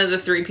one of the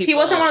 3 people. He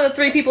wasn't one of the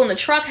 3 people in the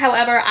truck,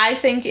 however, I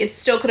think it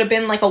still could have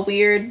been, a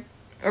weird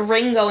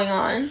ring going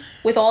on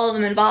with all of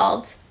them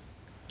involved.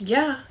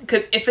 Yeah,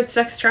 because if it's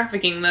sex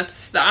trafficking,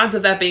 that's the odds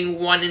of that being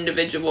one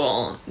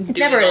individual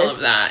doing all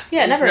of that.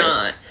 Yeah, it never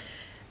not. Is.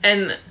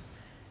 And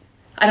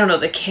I don't know,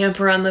 the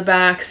camper on the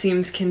back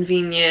seems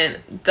convenient.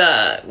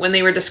 When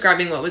they were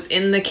describing what was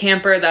in the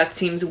camper, that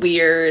seems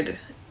weird.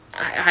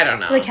 I don't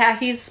know. The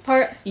khakis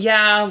part?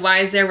 Yeah, why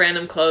is there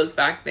random clothes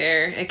back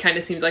there? It kind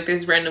of seems like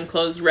there's random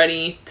clothes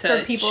ready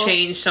to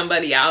change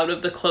somebody out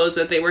of the clothes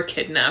that they were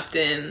kidnapped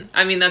in.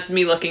 I mean, that's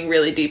me looking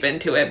really deep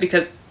into it,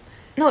 because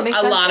no, it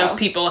makes sense, a lot of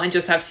people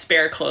just have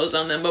spare clothes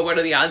on them, but what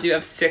are the odds you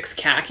have 6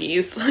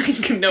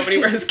 khakis? Nobody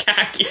wears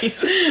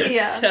khakis.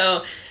 Yeah.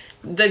 So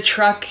the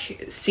truck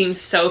seems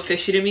so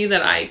fishy to me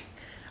that I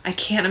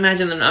can't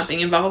imagine them not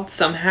being involved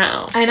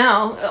somehow. I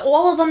know.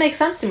 All of them make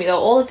sense to me, though.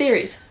 All the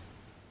theories.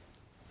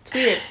 It's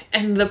weird.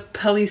 And the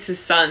police's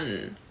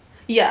son.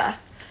 Yeah.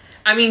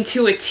 I mean,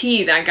 to a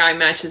T, that guy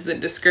matches the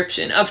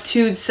description of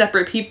two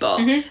separate people.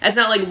 Mm-hmm. It's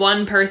not like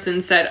one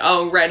person said,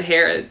 oh, red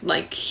hair,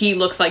 like, he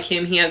looks like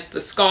him, he has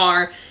the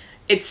scar.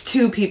 It's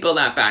two people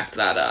that backed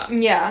that up.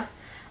 Yeah.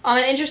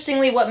 And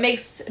interestingly, what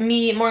makes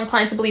me more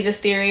inclined to believe this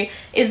theory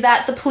is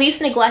that the police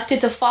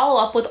neglected to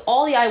follow up with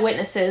all the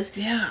eyewitnesses,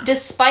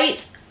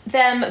 despite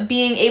them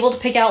being able to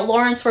pick out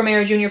Lawrence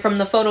Romero Jr. from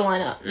the photo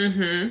lineup.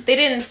 Mm-hmm. They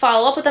didn't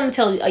follow up with them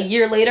until a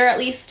year later, at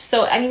least,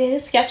 so, I mean, it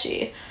is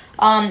sketchy.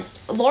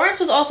 Lawrence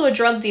was also a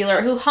drug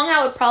dealer who hung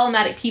out with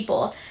problematic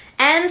people,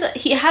 and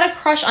he had a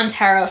crush on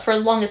Tara for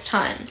the longest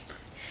time.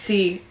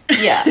 See.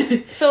 Yeah.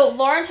 So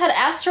Lawrence had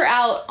asked her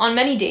out on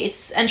many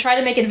dates and tried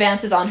to make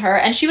advances on her,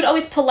 and she would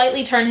always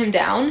politely turn him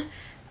down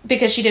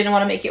because she didn't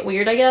want to make it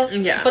weird, I guess.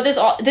 Yeah. But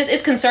this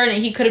is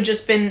concerning. He could have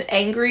just been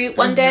angry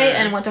one day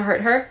and went to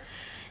hurt her.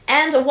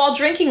 And while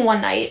drinking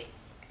one night,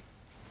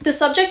 the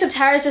subject of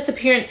Tara's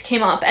disappearance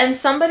came up, and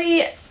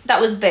somebody that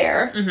was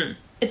there,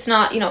 it's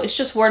not, it's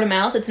just word of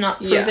mouth, it's not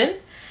proven. Yeah.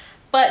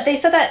 But they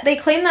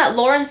claimed that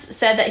Lawrence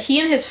said that he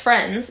and his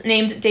friends,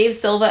 named Dave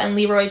Silva and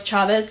Leroy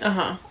Chavez,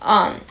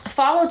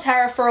 followed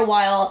Tara for a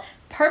while,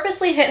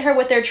 purposely hit her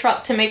with their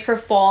truck to make her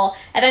fall,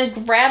 and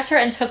then grabbed her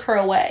and took her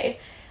away.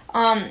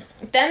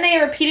 Then they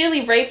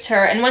repeatedly raped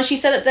her, and when she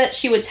said that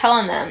she would tell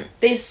on them,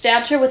 they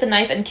stabbed her with a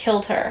knife and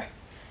killed her.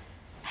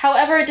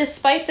 However,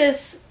 despite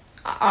this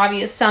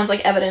obvious, sounds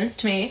like evidence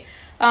to me,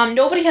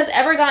 nobody has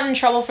ever gotten in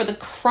trouble for the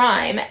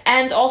crime,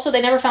 and also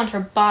they never found her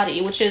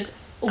body, which is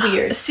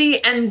weird. See,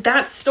 and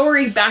that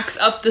story backs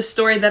up the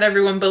story that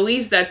everyone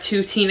believes that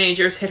two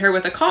teenagers hit her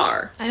with a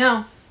car. I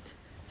know.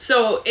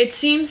 So it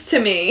seems to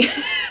me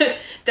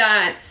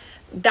that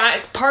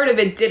part of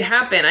it did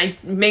happen.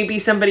 Maybe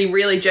somebody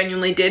really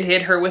genuinely did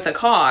hit her with a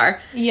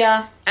car.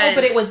 Yeah.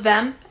 But it was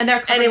them, and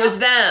it was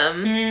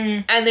them,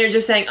 and they're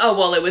just saying, "Oh,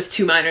 well, it was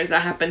two minors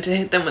that happened to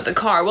hit them with a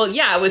car." Well,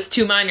 yeah, it was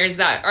two minors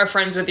that are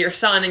friends with your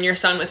son, and your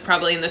son was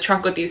probably in the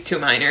truck with these two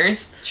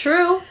minors.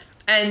 True.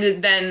 And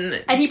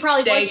he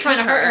probably was trying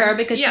to hurt her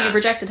because she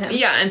rejected him.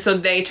 Yeah, and so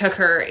they took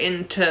her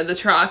into the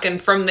truck,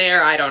 and from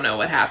there, I don't know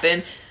what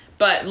happened.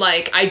 But,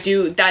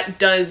 that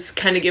does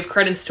kind of give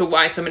credence to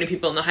why so many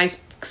people in the high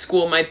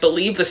school might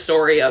believe the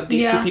story of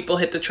these two people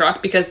hit the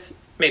truck, because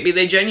maybe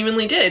they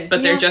genuinely did,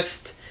 but they're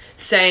just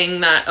saying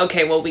that,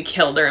 okay, well, we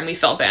killed her and we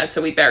felt bad,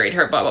 so we buried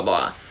her, blah, blah,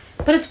 blah.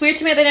 But it's weird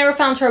to me that they never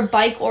found her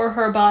bike or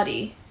her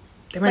body.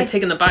 They might have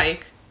taken the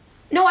bike.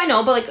 No, I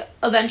know, but,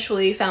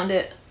 eventually found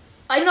it.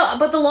 I know,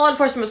 but the law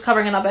enforcement was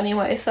covering it up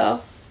anyway,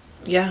 so...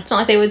 Yeah. It's not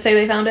like they would say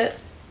they found it.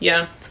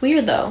 Yeah. It's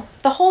weird, though.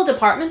 The whole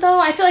department, though,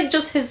 I feel like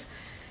just his...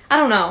 I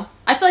don't know.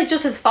 I feel like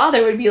just his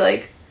father would be,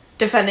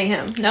 defending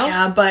him, no?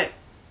 Yeah, but...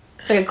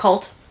 It's like a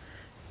cult.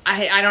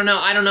 I don't know.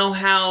 I don't know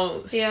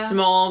how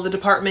small the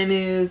department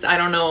is. I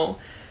don't know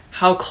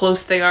how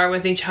close they are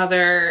with each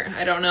other.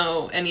 I don't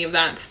know any of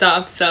that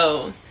stuff,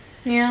 so...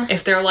 Yeah.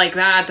 If they're like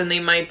that, then they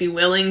might be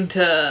willing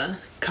to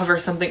cover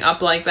something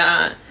up like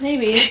that.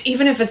 Maybe.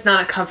 Even if it's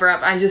not a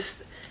cover-up, I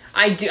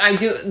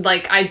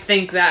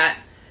think that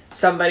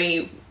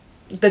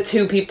the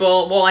two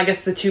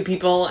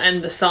people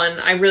and the son,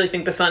 I really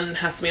think the son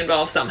has to be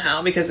involved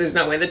somehow, because there's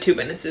no way the two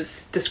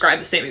witnesses describe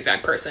the same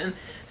exact person.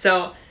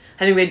 So,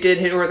 I think they did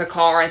hit her with a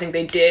car. I think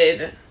they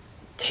did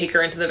take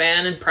her into the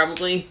van and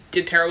probably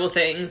did terrible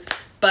things.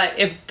 But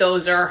if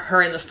those are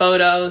her in the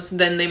photos,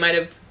 then they might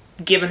have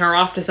given her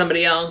off to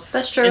somebody else.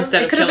 That's true.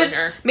 Instead of killing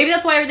her. Maybe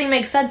that's why everything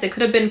makes sense. It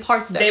could have been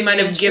parts of it. They might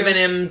have given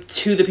him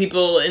to the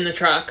people in the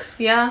truck.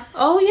 Yeah.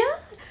 Oh, yeah?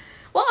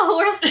 Whoa,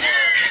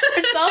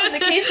 we're solving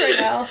the case right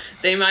now.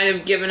 They might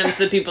have given him to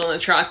the people in the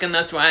truck, and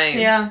that's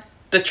why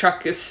the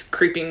truck is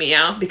creeping me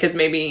out, because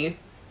maybe...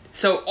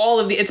 So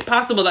it's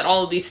possible that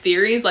all of these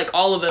theories,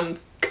 all of them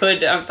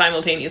could have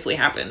simultaneously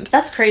happened.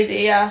 That's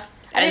crazy, yeah.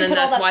 And then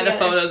that's why the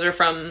photos are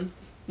from,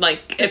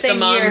 if the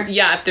mom... Year.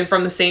 Yeah, if they're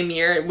from the same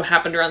year, it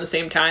happened around the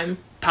same time,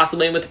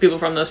 possibly with the people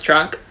from this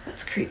truck.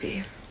 That's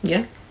creepy.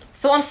 Yeah.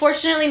 So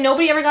unfortunately,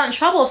 nobody ever got in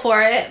trouble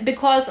for it,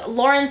 because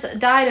Lawrence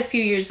died a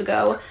few years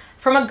ago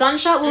from a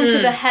gunshot wound to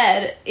the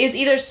head. Is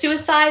either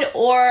suicide,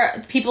 or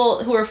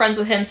people who were friends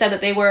with him said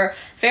that they were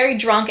very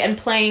drunk and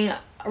playing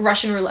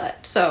Russian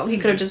roulette, so he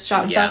could have just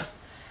shot himself.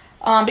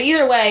 Yeah. But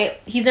either way,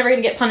 he's never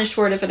going to get punished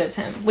for it if it is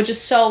him, which is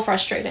so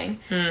frustrating.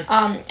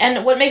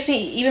 And what makes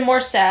me even more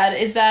sad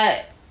is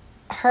that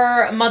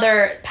her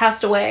mother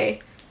passed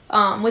away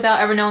without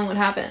ever knowing what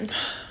happened.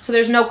 So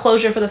there's no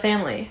closure for the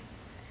family.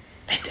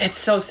 It's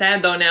so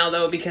sad,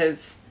 though,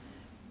 because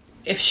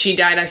if she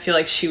died, I feel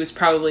like she was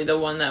probably the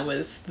one that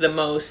was the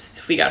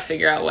most, we gotta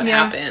figure out what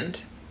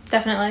happened.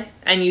 Definitely.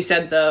 And you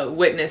said the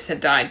witness had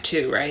died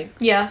too, right?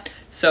 Yeah.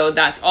 So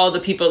that's all the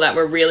people that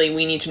were really,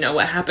 we need to know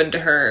what happened to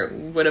her,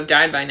 would have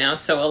died by now.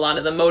 So a lot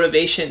of the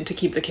motivation to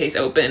keep the case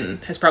open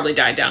has probably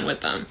died down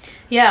with them.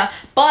 Yeah,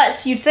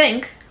 but you'd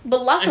think...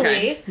 But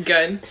luckily... Okay,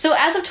 good. So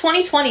as of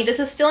 2020, this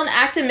is still an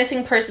active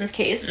missing persons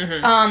case.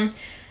 And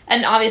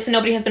obviously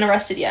nobody has been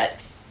arrested yet.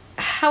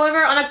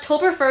 However, on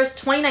October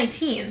 1st,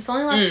 2019, so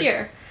only last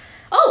year.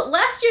 Oh,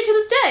 last year to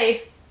this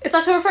day! It's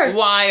October 1st.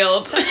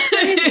 Wild. That's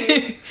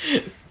crazy.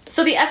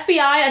 So the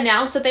FBI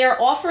announced that they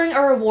are offering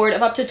a reward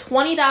of up to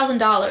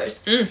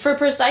 $20,000 for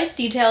precise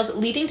details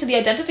leading to the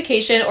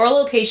identification or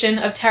location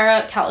of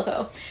Tara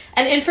Calico,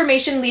 and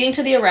information leading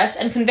to the arrest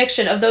and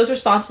conviction of those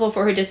responsible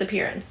for her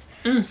disappearance.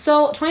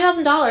 So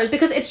 $20,000,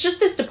 because it's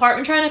just this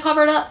department trying to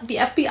cover it up. The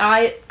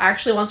FBI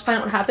actually wants to find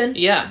out what happened.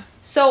 Yeah.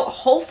 So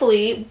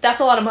hopefully,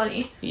 that's a lot of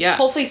money. Yeah.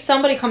 Hopefully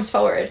somebody comes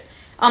forward.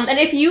 And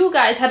if you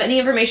guys have any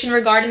information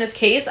regarding this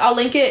case, I'll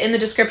link it in the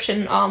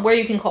description where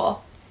you can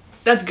call.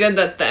 That's good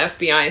that the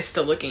FBI is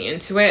still looking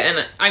into it.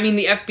 And I mean,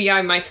 the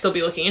FBI might still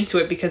be looking into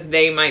it because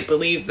they might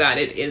believe that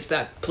it is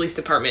that police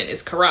department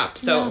is corrupt.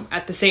 So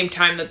at the same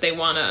time that they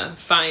want to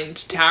find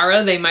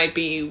Tara, they might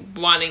be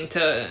wanting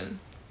to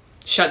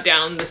shut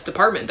down this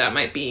department that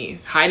might be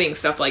hiding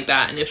stuff like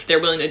that. And if they're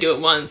willing to do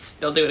it once,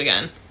 they'll do it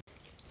again.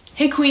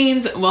 Hey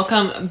Queens,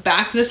 welcome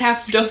back to this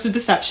half dose of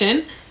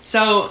deception.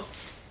 So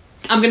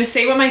I'm going to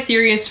say what my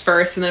theory is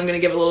first, and then I'm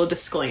going to give a little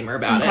disclaimer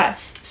about it.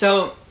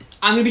 So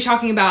I'm going to be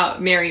talking about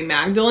Mary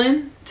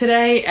Magdalene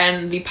today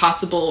and the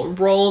possible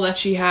role that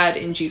she had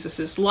in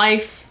Jesus's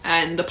life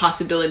and the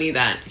possibility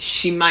that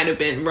she might have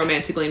been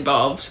romantically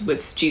involved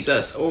with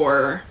Jesus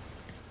or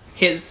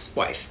his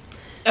wife.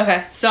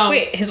 Okay. So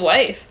wait, his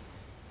wife?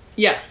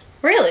 Yeah.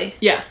 Really?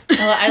 Yeah.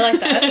 I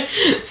like that.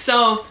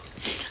 So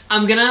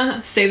I'm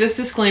gonna say this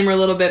disclaimer a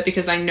little bit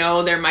because I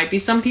know there might be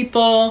some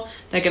people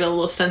that get a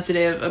little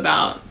sensitive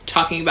about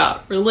talking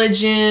about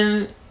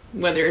religion,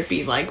 whether it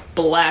be like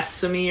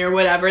blasphemy or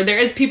whatever. There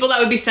is people that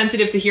would be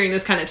sensitive to hearing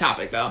this kind of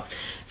topic though.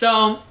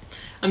 So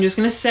I'm just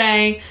gonna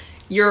say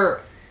you're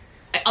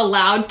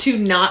allowed to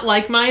not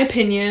like my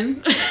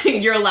opinion.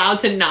 You're allowed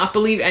to not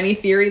believe any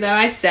theory that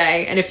I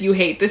say. And if you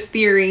hate this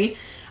theory,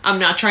 I'm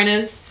not trying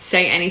to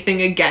say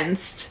anything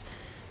against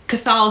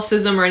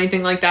Catholicism or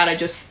anything like that. I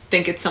just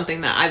think it's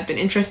something that I've been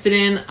interested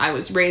in. I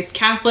was raised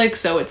Catholic,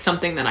 so it's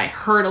something that I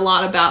heard a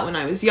lot about when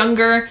I was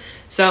younger.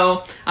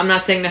 So I'm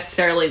not saying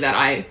necessarily that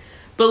I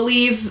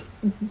believe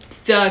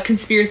the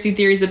conspiracy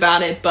theories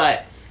about it,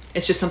 but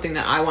it's just something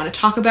that I want to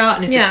talk about.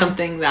 And if it's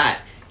something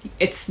that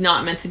it's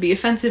not meant to be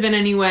offensive in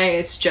any way,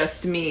 it's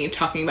just me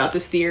talking about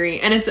this theory.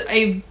 And it's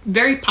a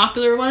very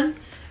popular one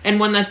and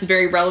one that's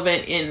very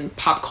relevant in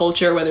pop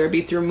culture, whether it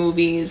be through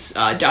movies,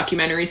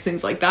 documentaries,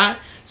 things like that.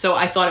 So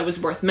I thought it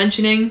was worth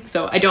mentioning.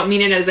 So I don't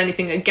mean it as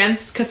anything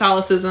against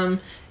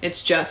Catholicism.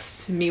 It's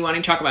just me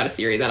wanting to talk about a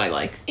theory that I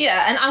like.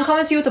 Yeah, and I'm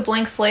coming to you with a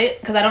blank slate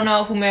because I don't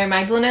know who Mary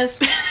Magdalene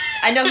is.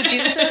 I know who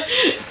Jesus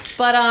is.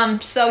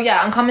 But, so yeah,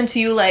 I'm coming to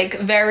you, like,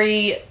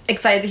 very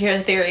excited to hear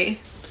the theory.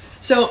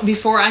 So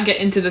before I get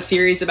into the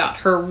theories about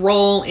her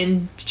role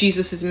in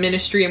Jesus's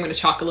ministry, I'm going to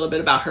talk a little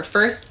bit about her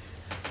first.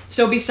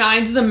 So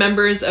besides the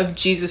members of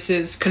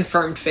Jesus's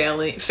confirmed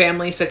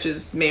family, such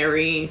as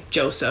Mary,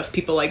 Joseph,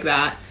 people like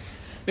that,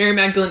 Mary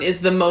Magdalene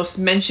is the most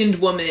mentioned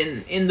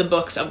woman in the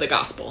books of the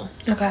gospel.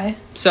 Okay.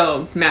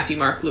 So Matthew,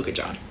 Mark, Luke, and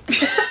John.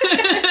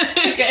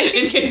 Okay.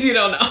 In case you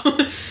don't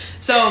know.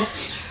 So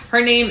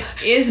her name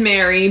is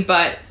Mary,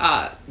 but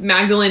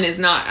Magdalene is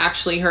not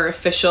actually her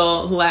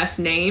official last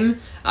name.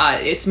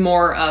 It's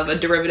more of a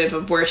derivative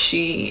of where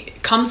she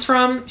comes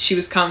from. She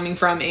was coming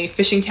from a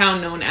fishing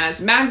town known as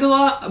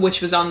Magdala,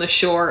 which was on the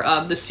shore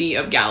of the Sea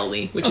of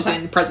Galilee, which is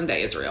in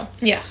present-day Israel.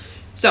 Yeah.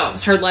 So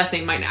her last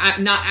name might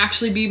not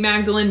actually be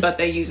Magdalene, but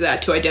they use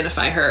that to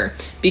identify her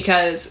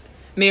because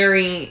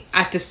Mary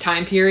at this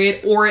time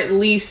period, or at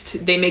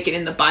least they make it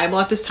in the Bible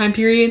at this time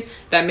period,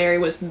 that Mary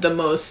was the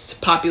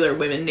most popular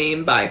women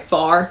name by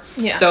far.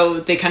 Yeah. So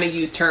they kind of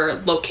used her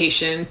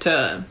location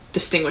to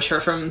distinguish her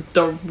from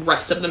the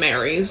rest of the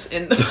Marys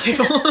in the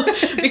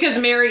Bible. Because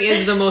Mary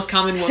is the most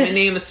common woman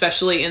name,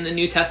 especially in the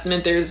New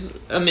Testament. There's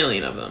a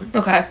million of them.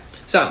 Okay.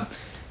 So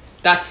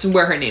that's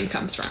where her name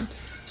comes from.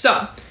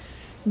 So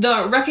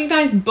the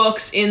recognized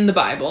books in the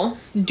Bible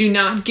do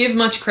not give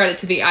much credit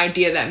to the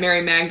idea that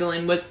Mary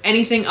Magdalene was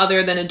anything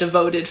other than a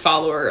devoted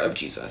follower of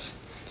Jesus.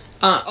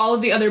 All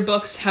of the other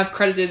books have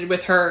credited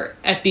with her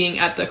at being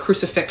at the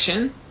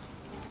crucifixion.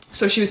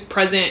 So she was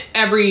present.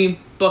 Every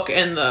book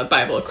in the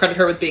Bible credit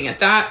her with being at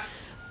that.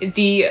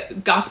 The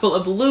Gospel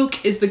of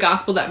Luke is the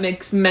gospel that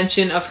makes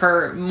mention of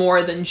her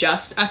more than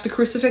just at the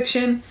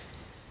crucifixion.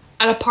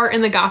 At a part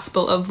in the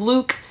Gospel of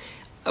Luke,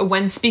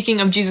 when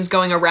speaking of Jesus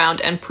going around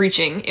and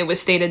preaching, it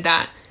was stated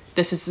that,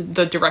 this is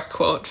the direct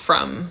quote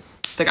from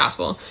the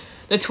gospel,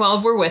 the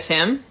 12 were with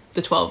him,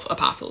 the 12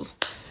 apostles,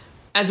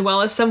 as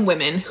well as some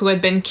women who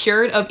had been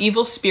cured of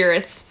evil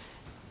spirits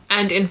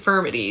and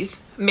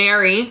infirmities.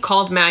 Mary,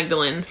 called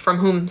Magdalene, from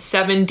whom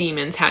 7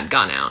 demons had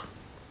gone out.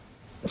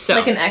 So,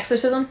 like an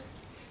exorcism?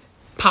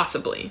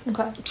 Possibly.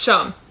 Okay.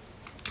 So,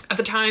 at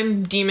the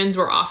time, demons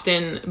were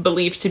often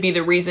believed to be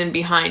the reason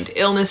behind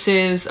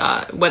illnesses,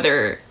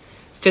 whether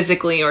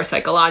physically or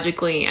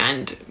psychologically,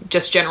 and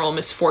just general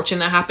misfortune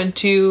that happened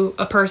to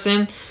a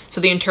person. So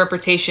the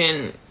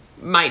interpretation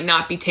might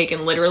not be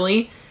taken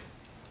literally,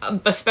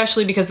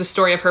 especially because the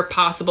story of her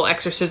possible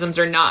exorcisms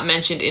are not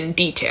mentioned in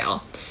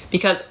detail.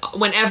 Because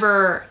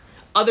whenever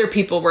other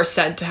people were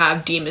said to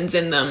have demons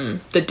in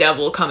them, the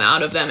devil come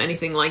out of them,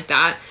 anything like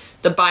that,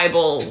 the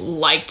Bible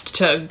liked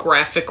to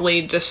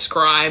graphically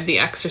describe the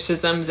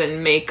exorcisms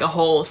and make a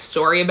whole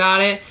story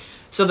about it.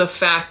 So the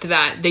fact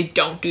that they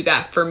don't do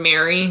that for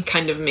Mary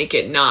kind of make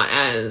it not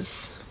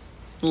as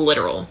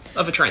literal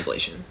of a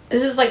translation.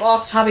 This is, like,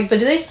 off topic, but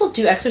do they still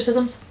do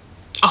exorcisms?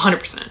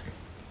 100%.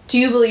 Do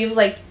you believe,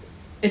 like,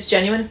 it's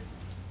genuine?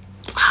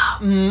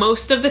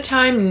 Most of the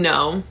time,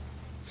 no.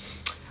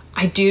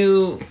 I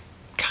do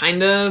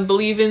kind of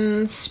believe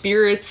in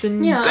spirits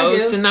and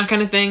ghosts and that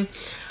kind of thing.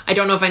 I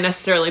don't know if I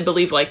necessarily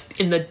believe, like,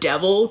 in the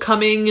devil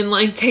coming and,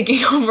 like,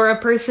 taking over a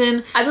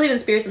person. I believe in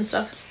spirits and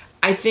stuff.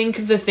 I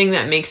think the thing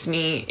that makes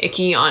me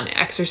icky on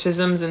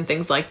exorcisms and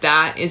things like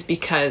that is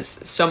because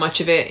so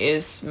much of it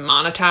is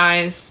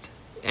monetized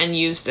and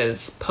used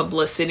as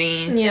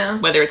publicity. Yeah.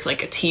 Whether it's,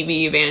 like, a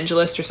TV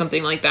evangelist or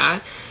something like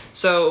that.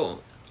 So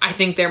I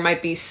think there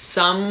might be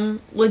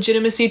some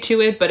legitimacy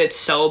to it, but it's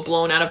so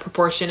blown out of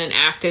proportion and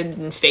acted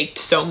and faked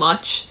so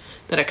much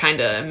that it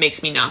kind of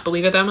makes me not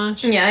believe it that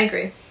much. Yeah, I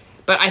agree.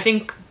 But I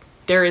think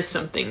there is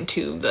something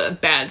to the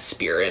bad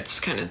spirits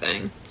kind of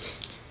thing.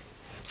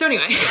 So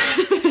anyway,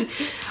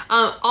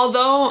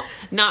 although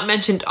not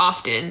mentioned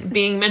often,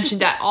 being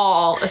mentioned at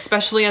all,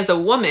 especially as a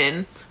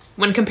woman,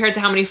 when compared to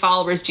how many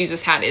followers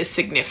Jesus had, is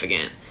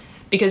significant.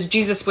 Because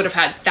Jesus would have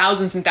had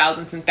thousands and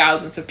thousands and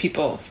thousands of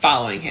people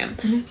following him.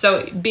 Mm-hmm.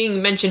 So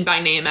being mentioned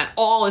by name at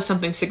all is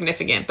something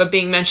significant. But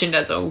being mentioned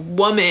as a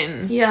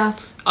woman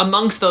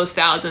amongst those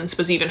thousands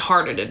was even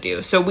harder to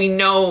do. So we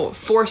know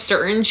for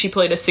certain she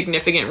played a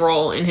significant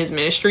role in his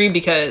ministry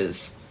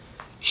because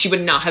she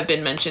would not have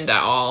been mentioned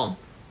at all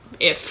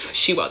if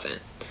she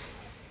wasn't.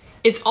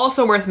 It's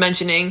also worth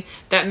mentioning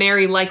that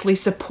Mary likely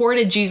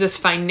supported Jesus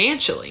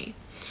financially.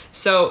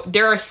 So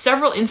there are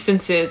several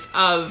instances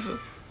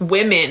of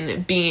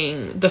women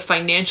being the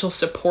financial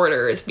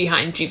supporters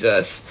behind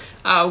Jesus.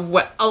 A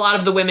lot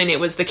of the women, it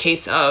was the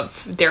case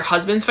of their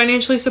husbands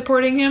financially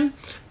supporting him,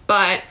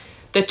 but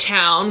the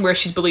town where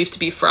she's believed to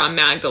be from,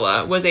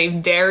 Magdala, was a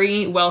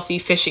very wealthy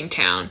fishing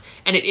town,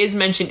 and it is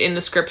mentioned in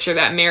the scripture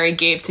that Mary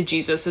gave to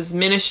Jesus'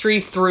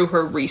 ministry through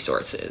her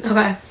resources.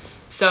 Okay.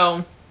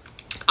 So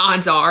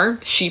odds are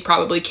she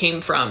probably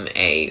came from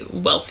a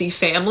wealthy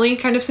family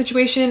kind of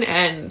situation,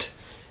 and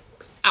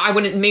I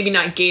wouldn't, maybe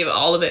not gave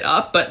all of it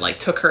up, but, like,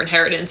 took her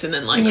inheritance and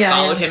then, like,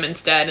 followed him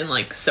instead and,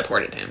 like,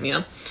 supported him, you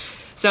know?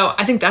 So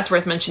I think that's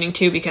worth mentioning,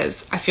 too,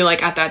 because I feel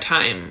like at that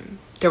time,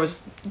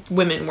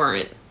 women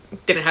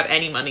didn't have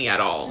any money at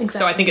all. Exactly.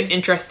 So I think it's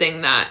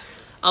interesting that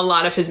a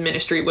lot of his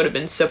ministry would have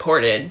been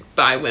supported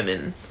by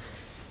women.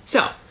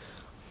 So,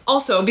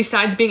 also,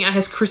 besides being at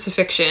his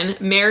crucifixion,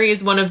 Mary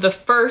is one of the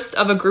first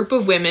of a group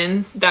of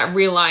women that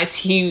realized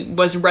he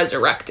was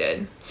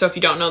resurrected. So if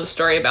you don't know the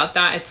story about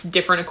that, it's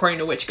different according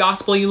to which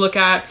gospel you look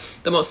at.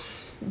 The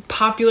most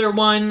popular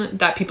one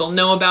that people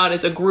know about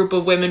is a group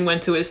of women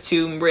went to his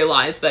tomb,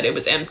 realized that it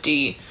was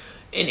empty.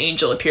 An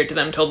angel appeared to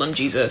them, told them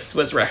Jesus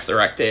was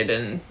resurrected,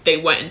 and they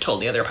went and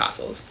told the other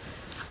apostles.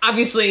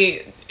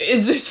 Obviously,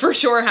 is this for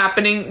sure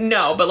happening?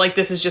 No, but, like,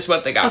 this is just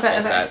what the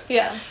gospel says.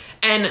 Yeah.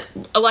 And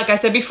like I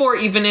said before,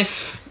 even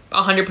if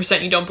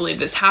 100% you don't believe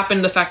this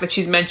happened, the fact that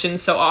she's mentioned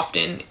so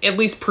often at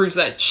least proves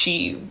that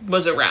she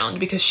was around,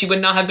 because she would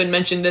not have been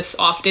mentioned this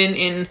often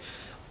in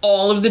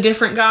all of the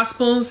different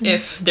gospels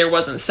if there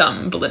wasn't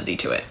some validity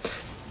to it.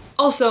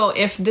 Also,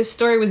 if this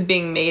story was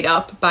being made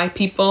up by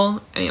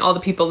people, I mean, all the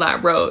people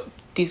that wrote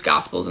these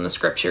gospels and the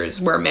scriptures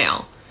were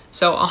male.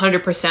 So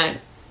 100%,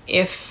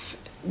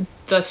 if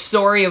the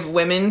story of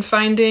women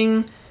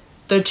finding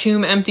the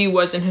tomb empty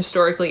wasn't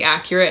historically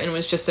accurate and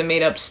was just a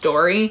made-up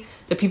story,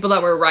 the people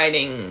that were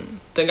writing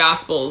the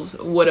Gospels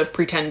would have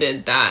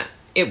pretended that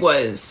it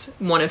was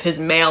one of his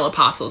male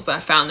apostles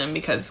that found them,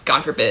 because,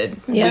 God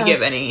forbid, we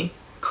give any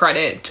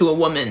credit to a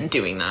woman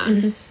doing that.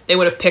 Mm-hmm. They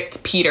would have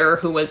picked Peter,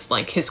 who was,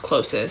 like, his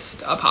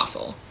closest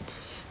apostle.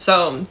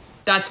 So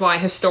that's why,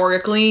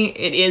 historically,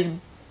 it is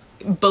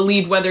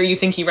believed, whether you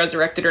think he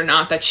resurrected or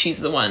not, that she's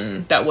the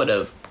one that would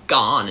have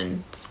gone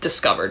and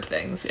discovered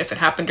things. If it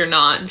happened or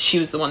not, she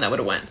was the one that would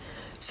have went.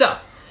 So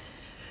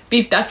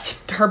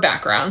that's her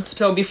background.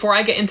 So before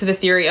I get into the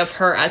theory of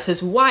her as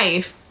his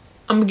wife,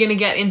 I'm gonna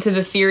get into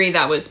the theory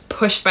that was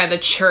pushed by the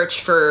church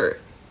for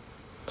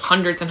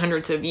hundreds and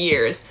hundreds of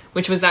years,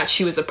 which was that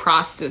she was a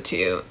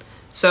prostitute.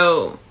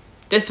 So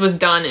this was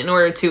done in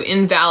order to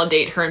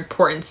invalidate her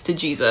importance to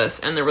Jesus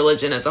and the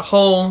religion as a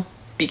whole,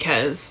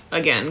 because,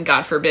 again,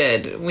 God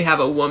forbid, we have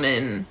a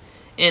woman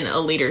in a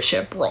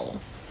leadership role.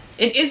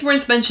 It is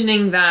worth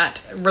mentioning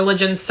that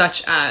religions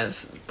such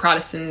as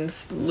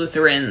Protestants,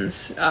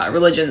 Lutherans,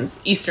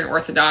 religions, Eastern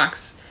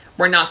Orthodox,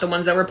 were not the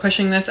ones that were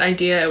pushing this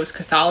idea. It was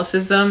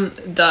Catholicism.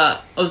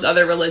 Those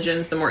other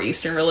religions, the more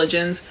Eastern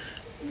religions,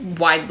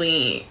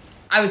 widely,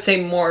 I would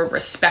say, more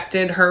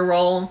respected her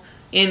role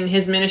in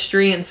his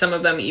ministry, and some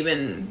of them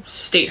even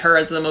state her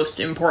as the most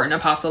important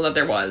apostle that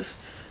there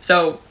was.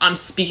 So I'm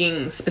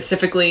speaking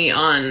specifically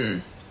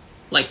on,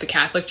 like, the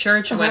Catholic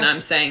Church when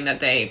I'm saying that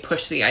they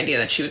push the idea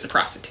that she was a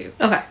prostitute.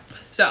 Okay.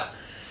 So,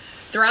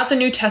 throughout the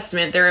New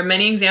Testament, there are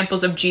many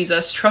examples of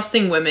Jesus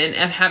trusting women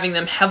and having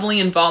them heavily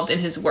involved in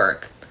his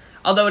work.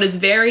 Although it is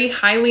very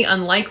highly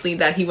unlikely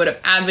that he would have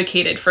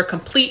advocated for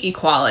complete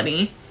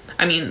equality.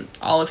 I mean,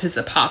 all of his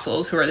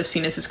apostles, who are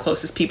seen as his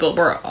closest people,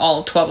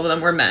 all 12 of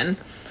them were men.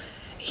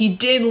 He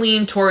did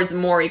lean towards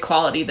more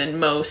equality than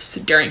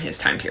most during his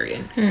time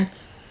period.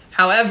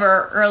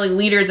 However, early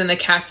leaders in the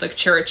Catholic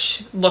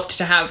Church looked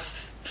to have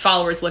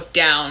followers look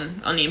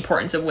down on the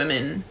importance of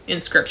women in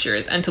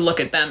scriptures and to look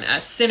at them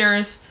as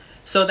sinners,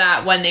 so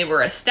that when they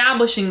were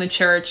establishing the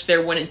church,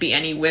 there wouldn't be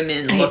any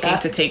women looking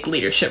to take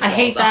leadership roles. I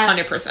hate that.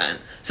 100%.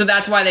 So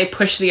that's why they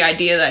pushed the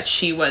idea that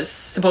she was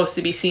supposed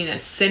to be seen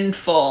as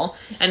sinful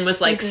and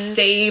was like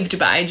saved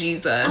by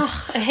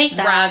Jesus. I hate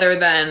that. Rather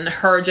than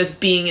her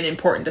just being an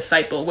important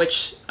disciple,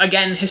 which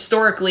again,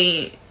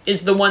 historically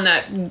is the one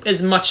that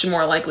is much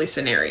more likely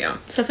scenario.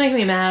 That's making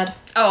me mad.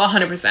 Oh,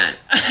 100%.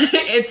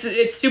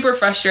 It's super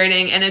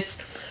frustrating, and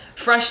it's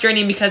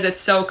frustrating because it's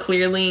so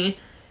clearly...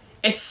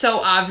 It's so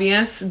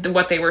obvious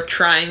what they were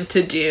trying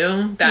to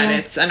do that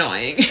it's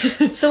annoying.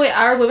 So wait,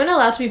 are women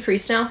allowed to be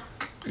priests now?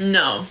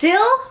 No.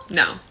 Still?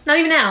 No. Not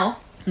even now?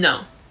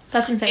 No.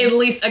 That's insane. At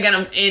least, again,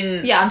 I'm in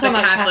I'm the talking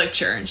about Catholic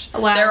Church.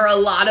 Wow. There are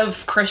a lot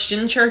of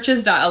Christian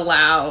churches that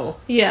allow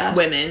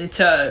women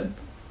to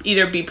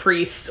either be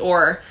priests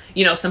or,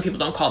 you know, some people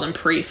don't call them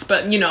priests,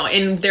 but, you know,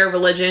 in their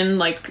religion,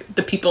 like,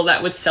 the people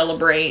that would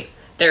celebrate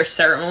their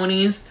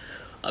ceremonies...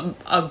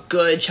 A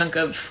good chunk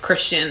of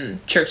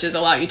Christian churches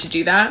allow you to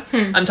do that.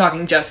 I'm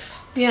talking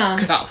just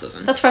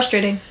Catholicism. That's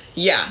frustrating.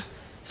 Yeah.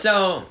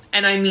 So,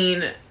 and I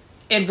mean,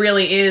 it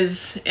really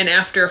is an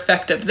after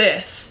effect of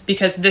this,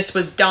 because this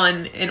was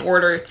done in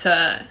order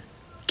to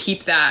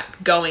keep that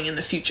going in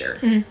the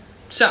future.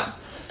 So,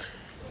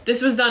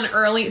 this was done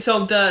early.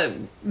 So, the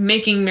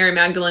making Mary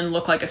Magdalene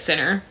look like a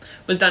sinner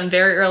was done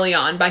very early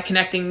on by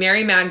connecting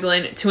Mary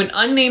Magdalene to an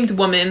unnamed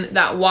woman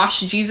that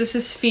washed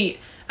Jesus'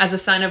 feet as a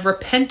sign of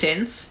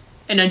repentance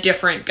in a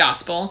different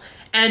gospel,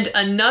 and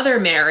another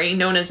Mary,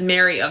 known as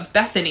Mary of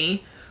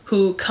Bethany,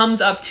 who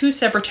comes up 2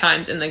 separate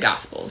times in the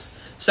gospels.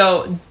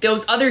 So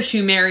those other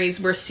 2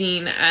 Marys were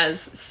seen as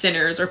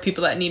sinners or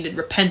people that needed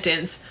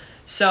repentance.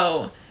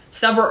 So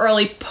several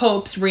early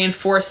popes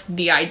reinforced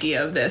the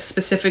idea of this,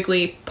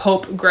 specifically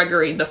Pope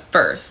Gregory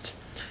I.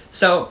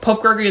 So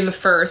Pope Gregory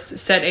I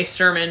said a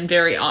sermon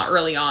very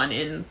early on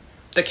in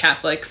the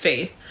Catholic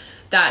faith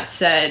that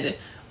said...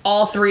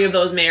 all 3 of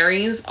those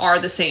Marys are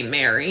the same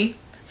Mary.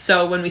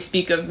 So when we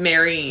speak of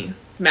Mary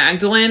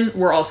Magdalene,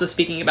 we're also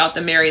speaking about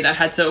the Mary that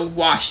had to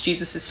wash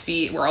Jesus'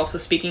 feet. We're also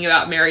speaking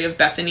about Mary of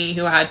Bethany,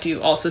 who had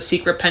to also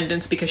seek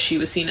repentance because she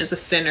was seen as a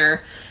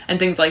sinner, and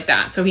things like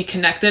that. So he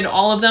connected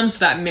all of them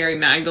so that Mary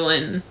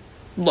Magdalene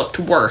looked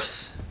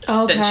worse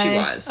than she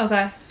was.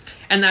 Okay.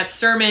 And that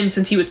sermon,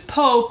 since he was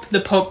Pope,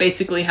 the Pope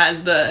basically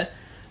has the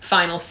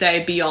final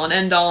say, be all and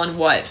end all, in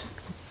what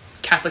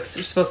Catholics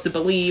are supposed to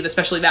believe,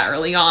 especially that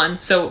early on.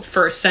 So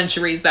for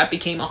centuries that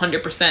became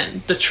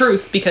 100% the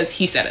truth because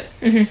he said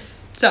it.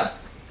 So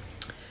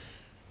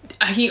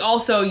he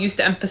also used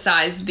to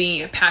emphasize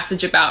the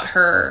passage about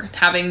her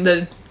having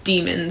the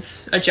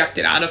demons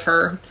ejected out of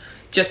her,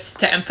 just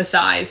to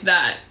emphasize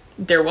that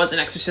there was an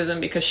exorcism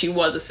because she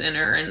was a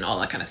sinner and all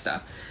that kind of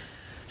stuff.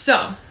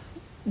 So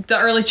the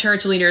early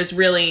church leaders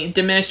really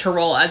diminished her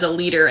role as a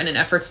leader in an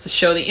effort to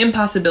show the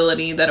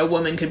impossibility that a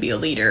woman could be a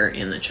leader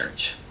in the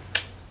church.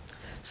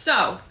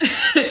 So,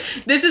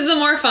 this is the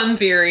more fun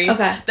theory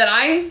that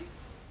I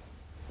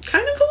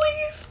kind of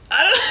believe.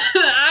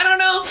 I don't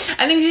know.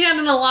 I think she had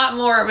a lot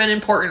more of an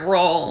important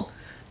role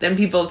than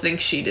people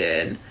think she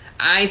did.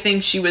 I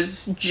think she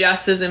was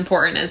just as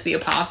important as the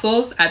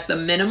apostles at the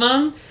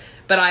minimum,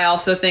 but I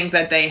also think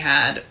that they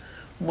had,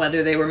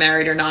 whether they were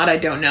married or not, I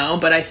don't know,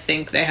 but I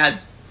think they had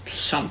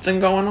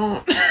something going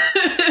on.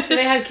 So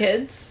they had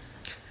kids?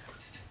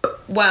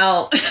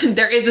 Well,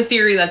 there is a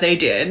theory that they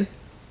did.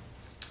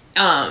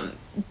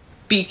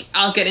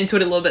 I'll get into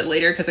it a little bit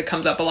later because it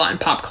comes up a lot in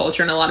pop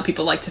culture, and a lot of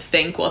people like to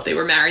think, well, if they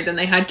were married, then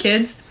they had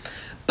kids.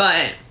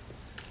 But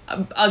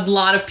a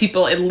lot of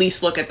people at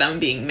least look at them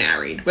being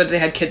married. Whether they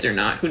had kids or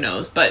not, who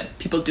knows? But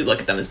people do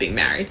look at them as being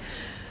married.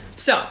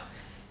 So,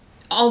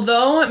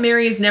 although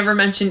Mary is never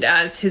mentioned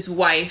as his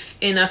wife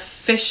in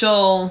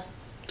official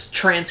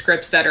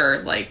transcripts that are,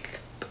 like,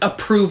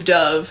 approved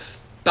of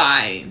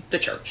by the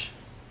church.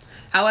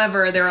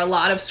 However, there are a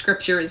lot of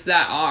scriptures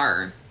that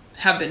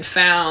have been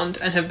found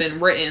and have been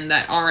written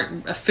that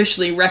aren't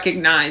officially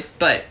recognized,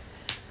 but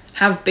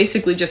have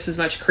basically just as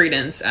much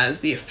credence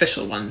as the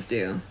official ones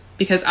do.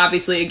 Because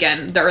obviously,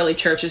 again, the early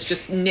church is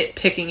just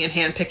nitpicking and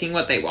handpicking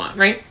what they want,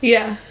 right?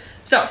 Yeah.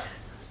 So,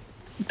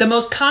 the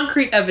most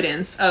concrete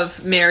evidence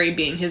of Mary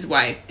being his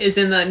wife is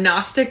in the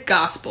Gnostic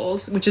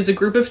Gospels, which is a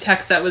group of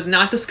texts that was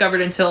not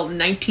discovered until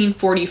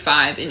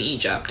 1945 in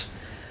Egypt.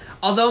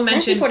 Although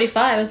mentioned...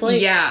 1945 is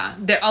late. Yeah.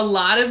 A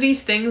lot of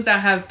these things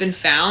that have been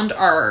found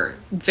are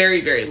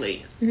very, very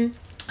late.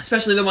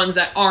 Especially the ones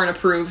that aren't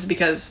approved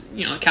because,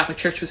 you know, the Catholic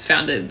Church was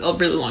founded a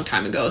really long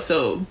time ago.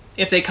 So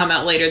if they come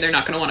out later, they're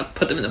not going to want to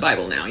put them in the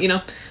Bible now, you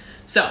know?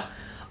 So,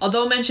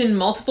 although mentioned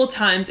multiple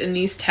times in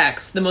these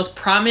texts, the most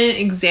prominent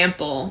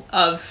example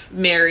of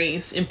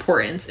Mary's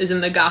importance is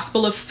in the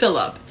Gospel of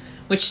Philip,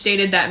 which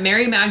stated that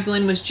Mary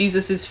Magdalene was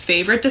Jesus'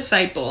 favorite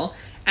disciple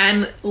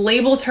and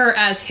labeled her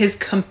as his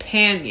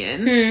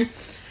companion.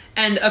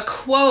 And a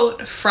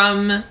quote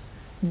from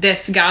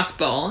this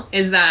gospel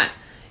is that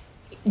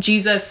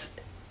Jesus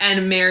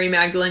and Mary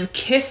Magdalene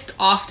kissed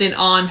often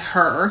on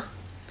her,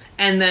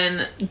 and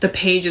then the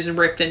page is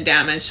ripped and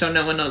damaged, so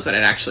no one knows what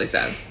it actually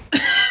says.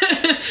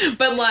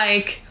 But,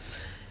 like,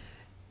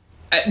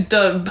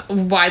 the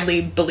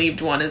widely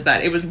believed one is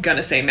that it was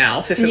gonna say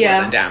mouth if it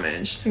wasn't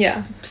damaged.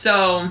 Yeah.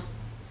 So,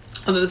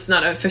 although it's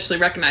not an officially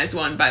recognized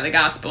one by the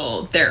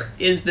gospel, there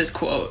is this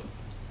quote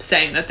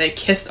saying that they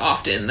kissed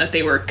often, that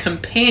they were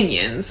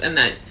companions, and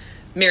that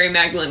Mary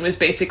Magdalene was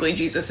basically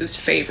Jesus'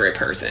 favorite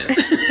person.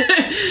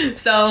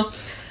 So,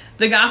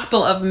 the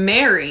Gospel of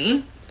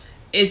Mary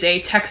is a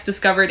text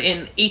discovered in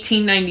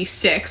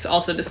 1896,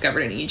 also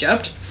discovered in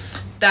Egypt,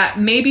 that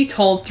may be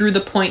told through the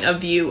point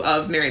of view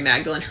of Mary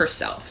Magdalene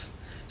herself.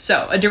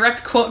 So, a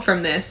direct quote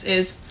from this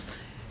is,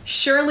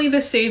 "Surely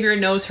the Savior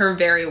knows her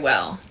very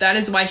well. That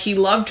is why he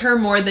loved her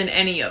more than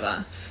any of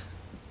us."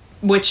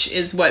 Which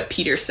is what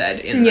Peter said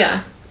in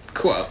the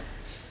quote.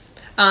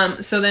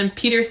 So then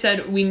Peter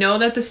said, "We know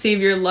that the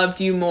Savior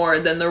loved you more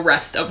than the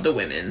rest of the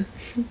women."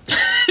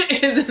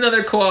 Is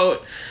another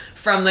quote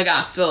from the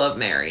Gospel of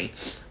Mary.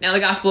 Now, the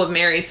Gospel of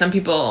Mary, some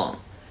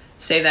people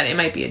say that it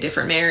might be a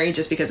different Mary,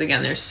 just because,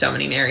 again, there's so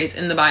many Marys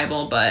in the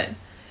Bible, but,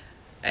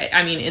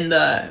 I mean, in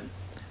the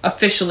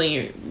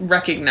officially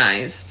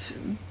recognized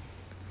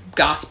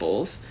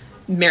Gospels,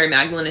 Mary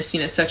Magdalene is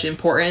seen as such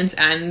importance,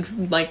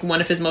 and, like,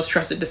 one of his most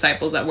trusted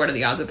disciples, that what are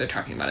the odds that they're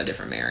talking about a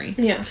different Mary?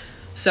 Yeah.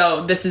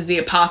 So, this is the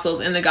apostles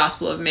in the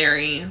Gospel of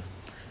Mary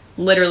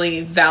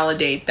literally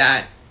validate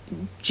that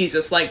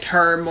Jesus liked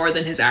her more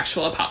than his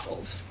actual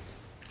apostles.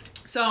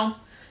 So,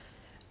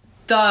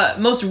 the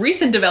most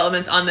recent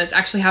developments on this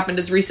actually happened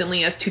as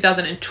recently as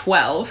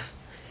 2012,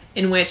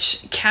 in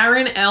which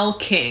Karen L.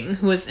 King,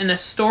 who is an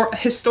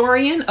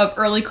historian of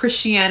early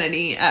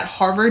Christianity at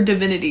Harvard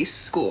Divinity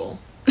School,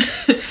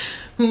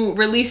 who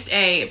released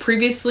a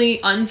previously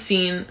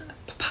unseen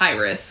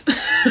papyrus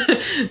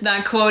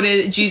that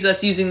quoted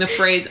Jesus using the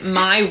phrase,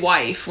 "my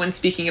wife," when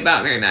speaking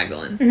about Mary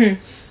Magdalene.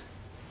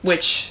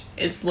 Which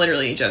is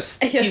literally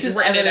just, he's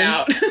written it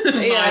out.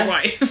 My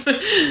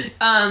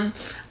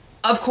wife.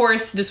 Of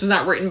course, this was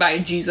not written by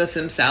Jesus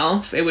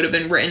himself. It would have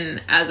been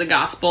written as a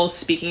gospel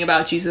speaking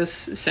about Jesus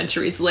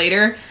centuries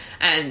later.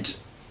 And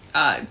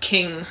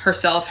King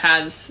herself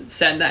has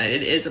said that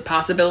it is a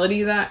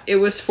possibility that it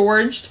was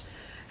forged.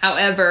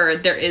 However,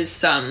 there is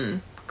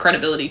some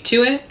credibility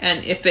to it.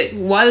 And if it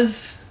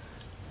was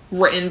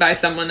written by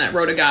someone that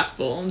wrote a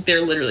gospel,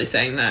 they're literally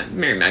saying that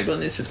Mary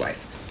Magdalene is his wife.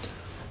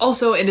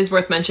 Also, it is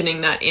worth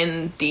mentioning that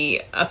in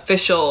the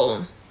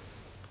official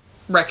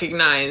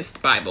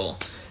recognized Bible,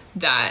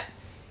 that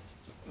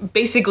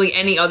basically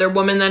any other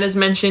woman that is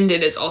mentioned,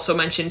 it is also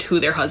mentioned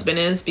who their husband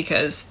is,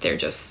 because they're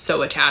just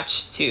so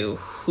attached to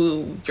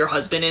who your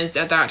husband is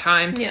at that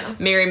time. Yeah.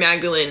 Mary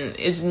Magdalene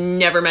is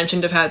never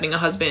mentioned of having a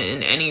husband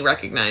in any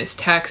recognized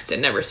text. It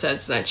never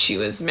says that she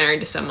was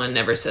married to someone,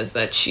 never says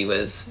that she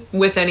was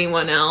with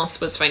anyone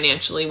else, was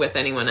financially with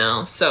anyone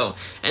else. So,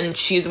 and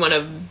she's one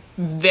of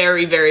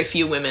very, very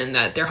few women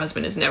that their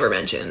husband is never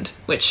mentioned,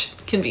 which,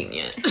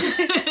 convenient.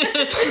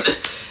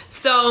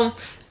 So,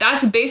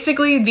 that's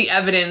basically the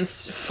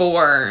evidence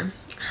for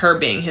her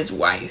being his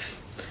wife.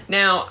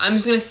 Now, I'm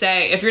just going to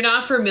say, if you're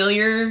not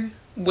familiar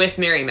with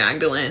Mary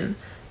Magdalene,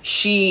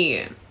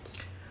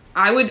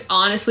 I would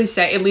honestly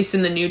say, at least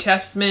in the New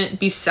Testament,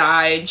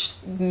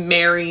 besides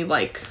Mary,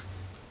 like,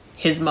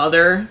 his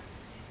mother,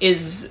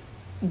 is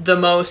the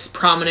most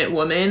prominent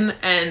woman,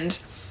 and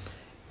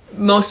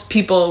most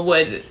people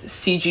would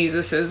see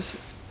Jesus as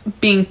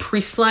being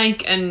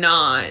priest-like and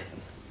not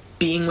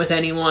being with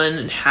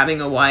anyone,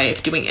 having a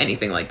wife, doing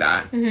anything like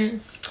that.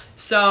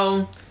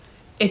 So,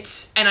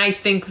 and I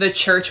think the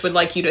church would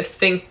like you to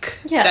think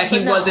that he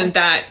wasn't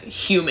that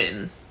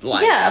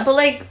human-like. Yeah, but,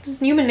 like,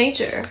 it's human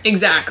nature.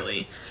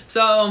 Exactly.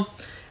 So,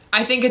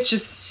 I think it's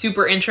just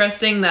super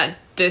interesting that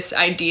this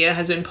idea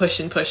has been pushed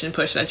and pushed and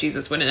pushed that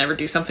Jesus wouldn't ever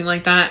do something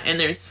like that, and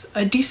there's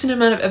a decent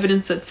amount of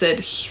evidence that said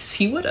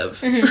he would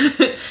have.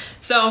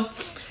 So,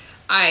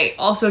 I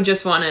also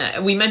just want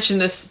to, we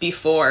mentioned this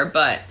before,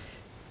 but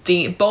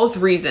both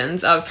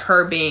reasons of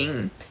her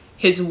being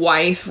his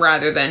wife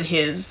rather than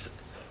his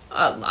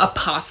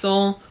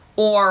apostle,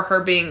 or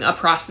her being a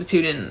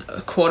prostitute and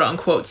a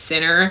quote-unquote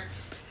sinner,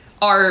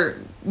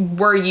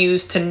 were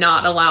used to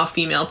not allow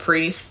female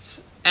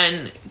priests,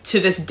 and to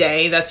this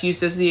day that's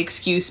used as the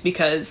excuse,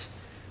 because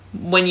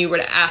when you were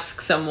to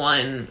ask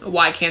someone,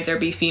 why can't there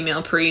be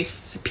female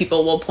priests,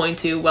 people will point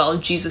to, well,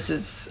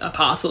 Jesus's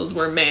apostles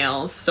were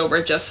males, so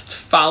we're just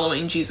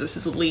following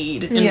Jesus's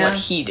lead in what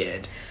he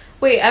did.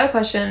 Wait, I have a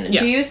question.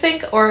 Yeah. Do you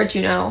think, or do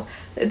you know,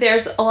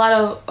 there's a lot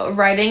of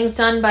writings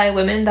done by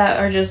women that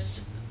are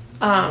just,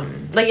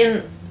 like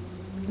in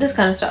this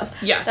kind of stuff,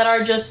 that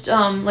are just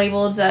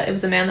labeled that it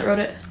was a man that wrote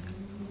it?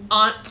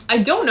 I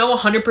don't know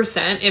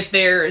 100% if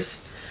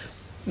there's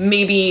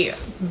maybe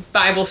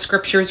Bible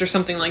scriptures or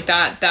something like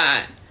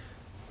that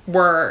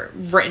were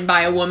written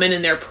by a woman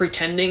and they're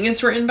pretending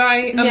it's written by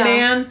a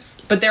man.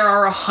 But there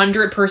are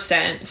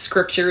 100%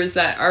 scriptures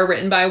that are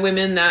written by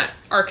women that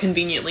are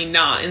conveniently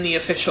not in the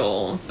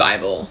official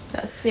Bible.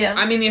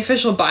 I mean, the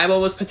official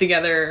Bible was put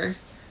together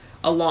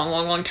a long,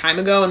 long, long time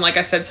ago. And like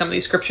I said, some of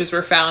these scriptures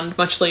were found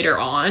much later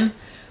on.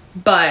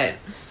 But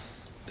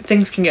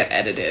things can get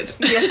edited.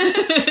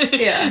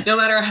 No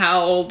matter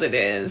how old it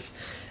is.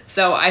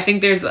 So I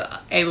think there's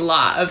a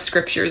lot of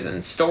scriptures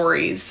and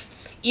stories.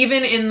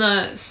 Even in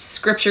the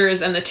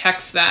scriptures and the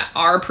texts that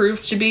are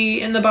proved to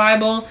be in the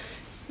Bible,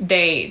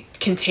 they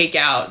can take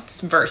out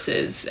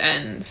verses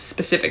and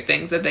specific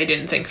things that they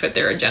didn't think fit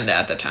their agenda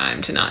at the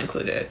time to not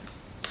include it.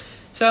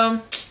 So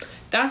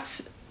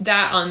that's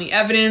that on the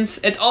evidence.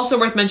 It's also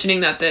worth mentioning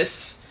that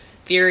this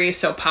theory is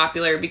so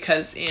popular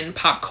because in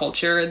pop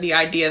culture, the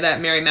idea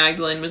that Mary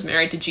Magdalene was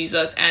married to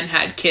Jesus and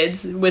had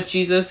kids with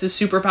Jesus is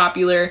super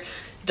popular.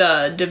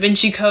 The Da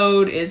Vinci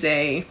Code is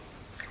a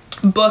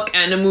book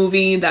and a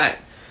movie that,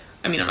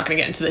 I mean, I'm not going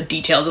to get into the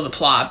details of the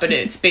plot, but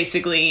it's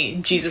basically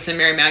Jesus and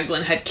Mary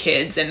Magdalene had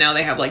kids, and now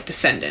they have, like,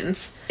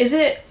 descendants. Is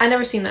it... I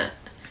never seen that.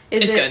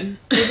 It's good.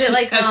 Is it,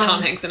 like... Has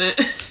Tom Hanks in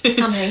it.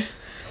 Tom Hanks.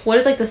 What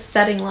is, like, the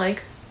setting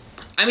like?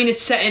 I mean,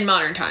 it's set in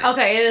modern times.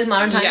 Okay, it is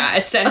modern times. Yeah,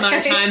 it's set in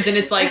modern times, and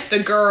it's, like, the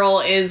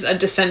girl is a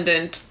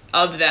descendant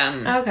of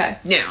them now.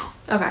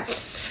 Okay.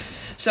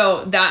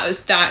 So that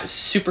was that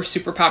super,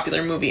 super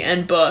popular movie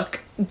and book.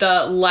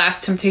 The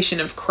Last Temptation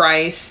of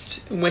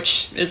Christ,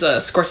 which is a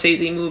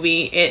Scorsese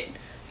movie, it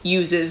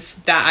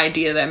uses that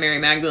idea that Mary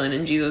Magdalene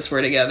and Jesus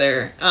were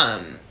together.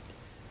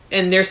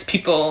 And there's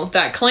people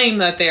that claim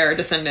that they are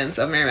descendants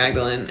of Mary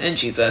Magdalene and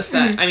Jesus.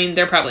 That I mean,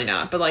 they're probably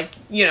not, but like,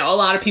 you know, a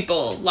lot of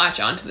people latch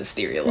onto this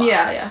theory a lot.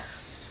 Yeah.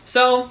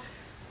 So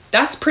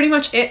that's pretty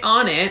much it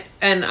on it.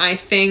 And I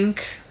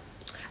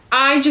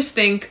just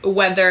think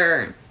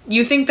whether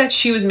you think that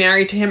she was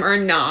married to him or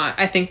not,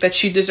 I think that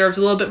she deserves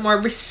a little bit more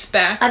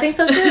respect. I think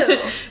so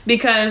too.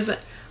 Because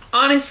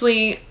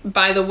honestly,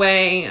 by the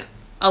way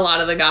a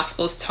lot of the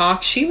Gospels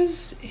talk, she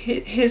was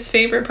his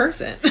favorite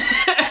person.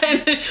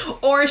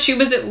 Or she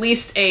was at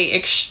least a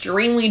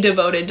extremely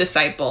devoted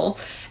disciple.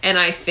 And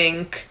I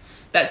think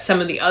that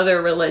some of the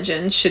other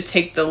religions should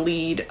take the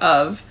lead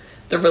of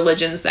the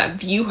religions that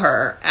view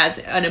her as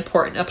an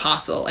important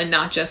apostle and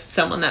not just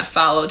someone that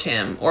followed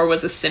him or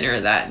was a sinner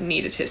that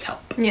needed his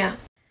help. Yeah.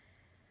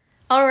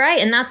 All right,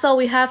 and that's all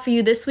we have for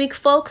you this week,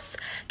 folks.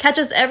 Catch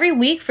us every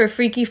week for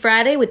Freaky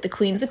Friday with the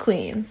Queens of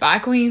Queens. Bye,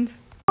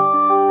 Queens.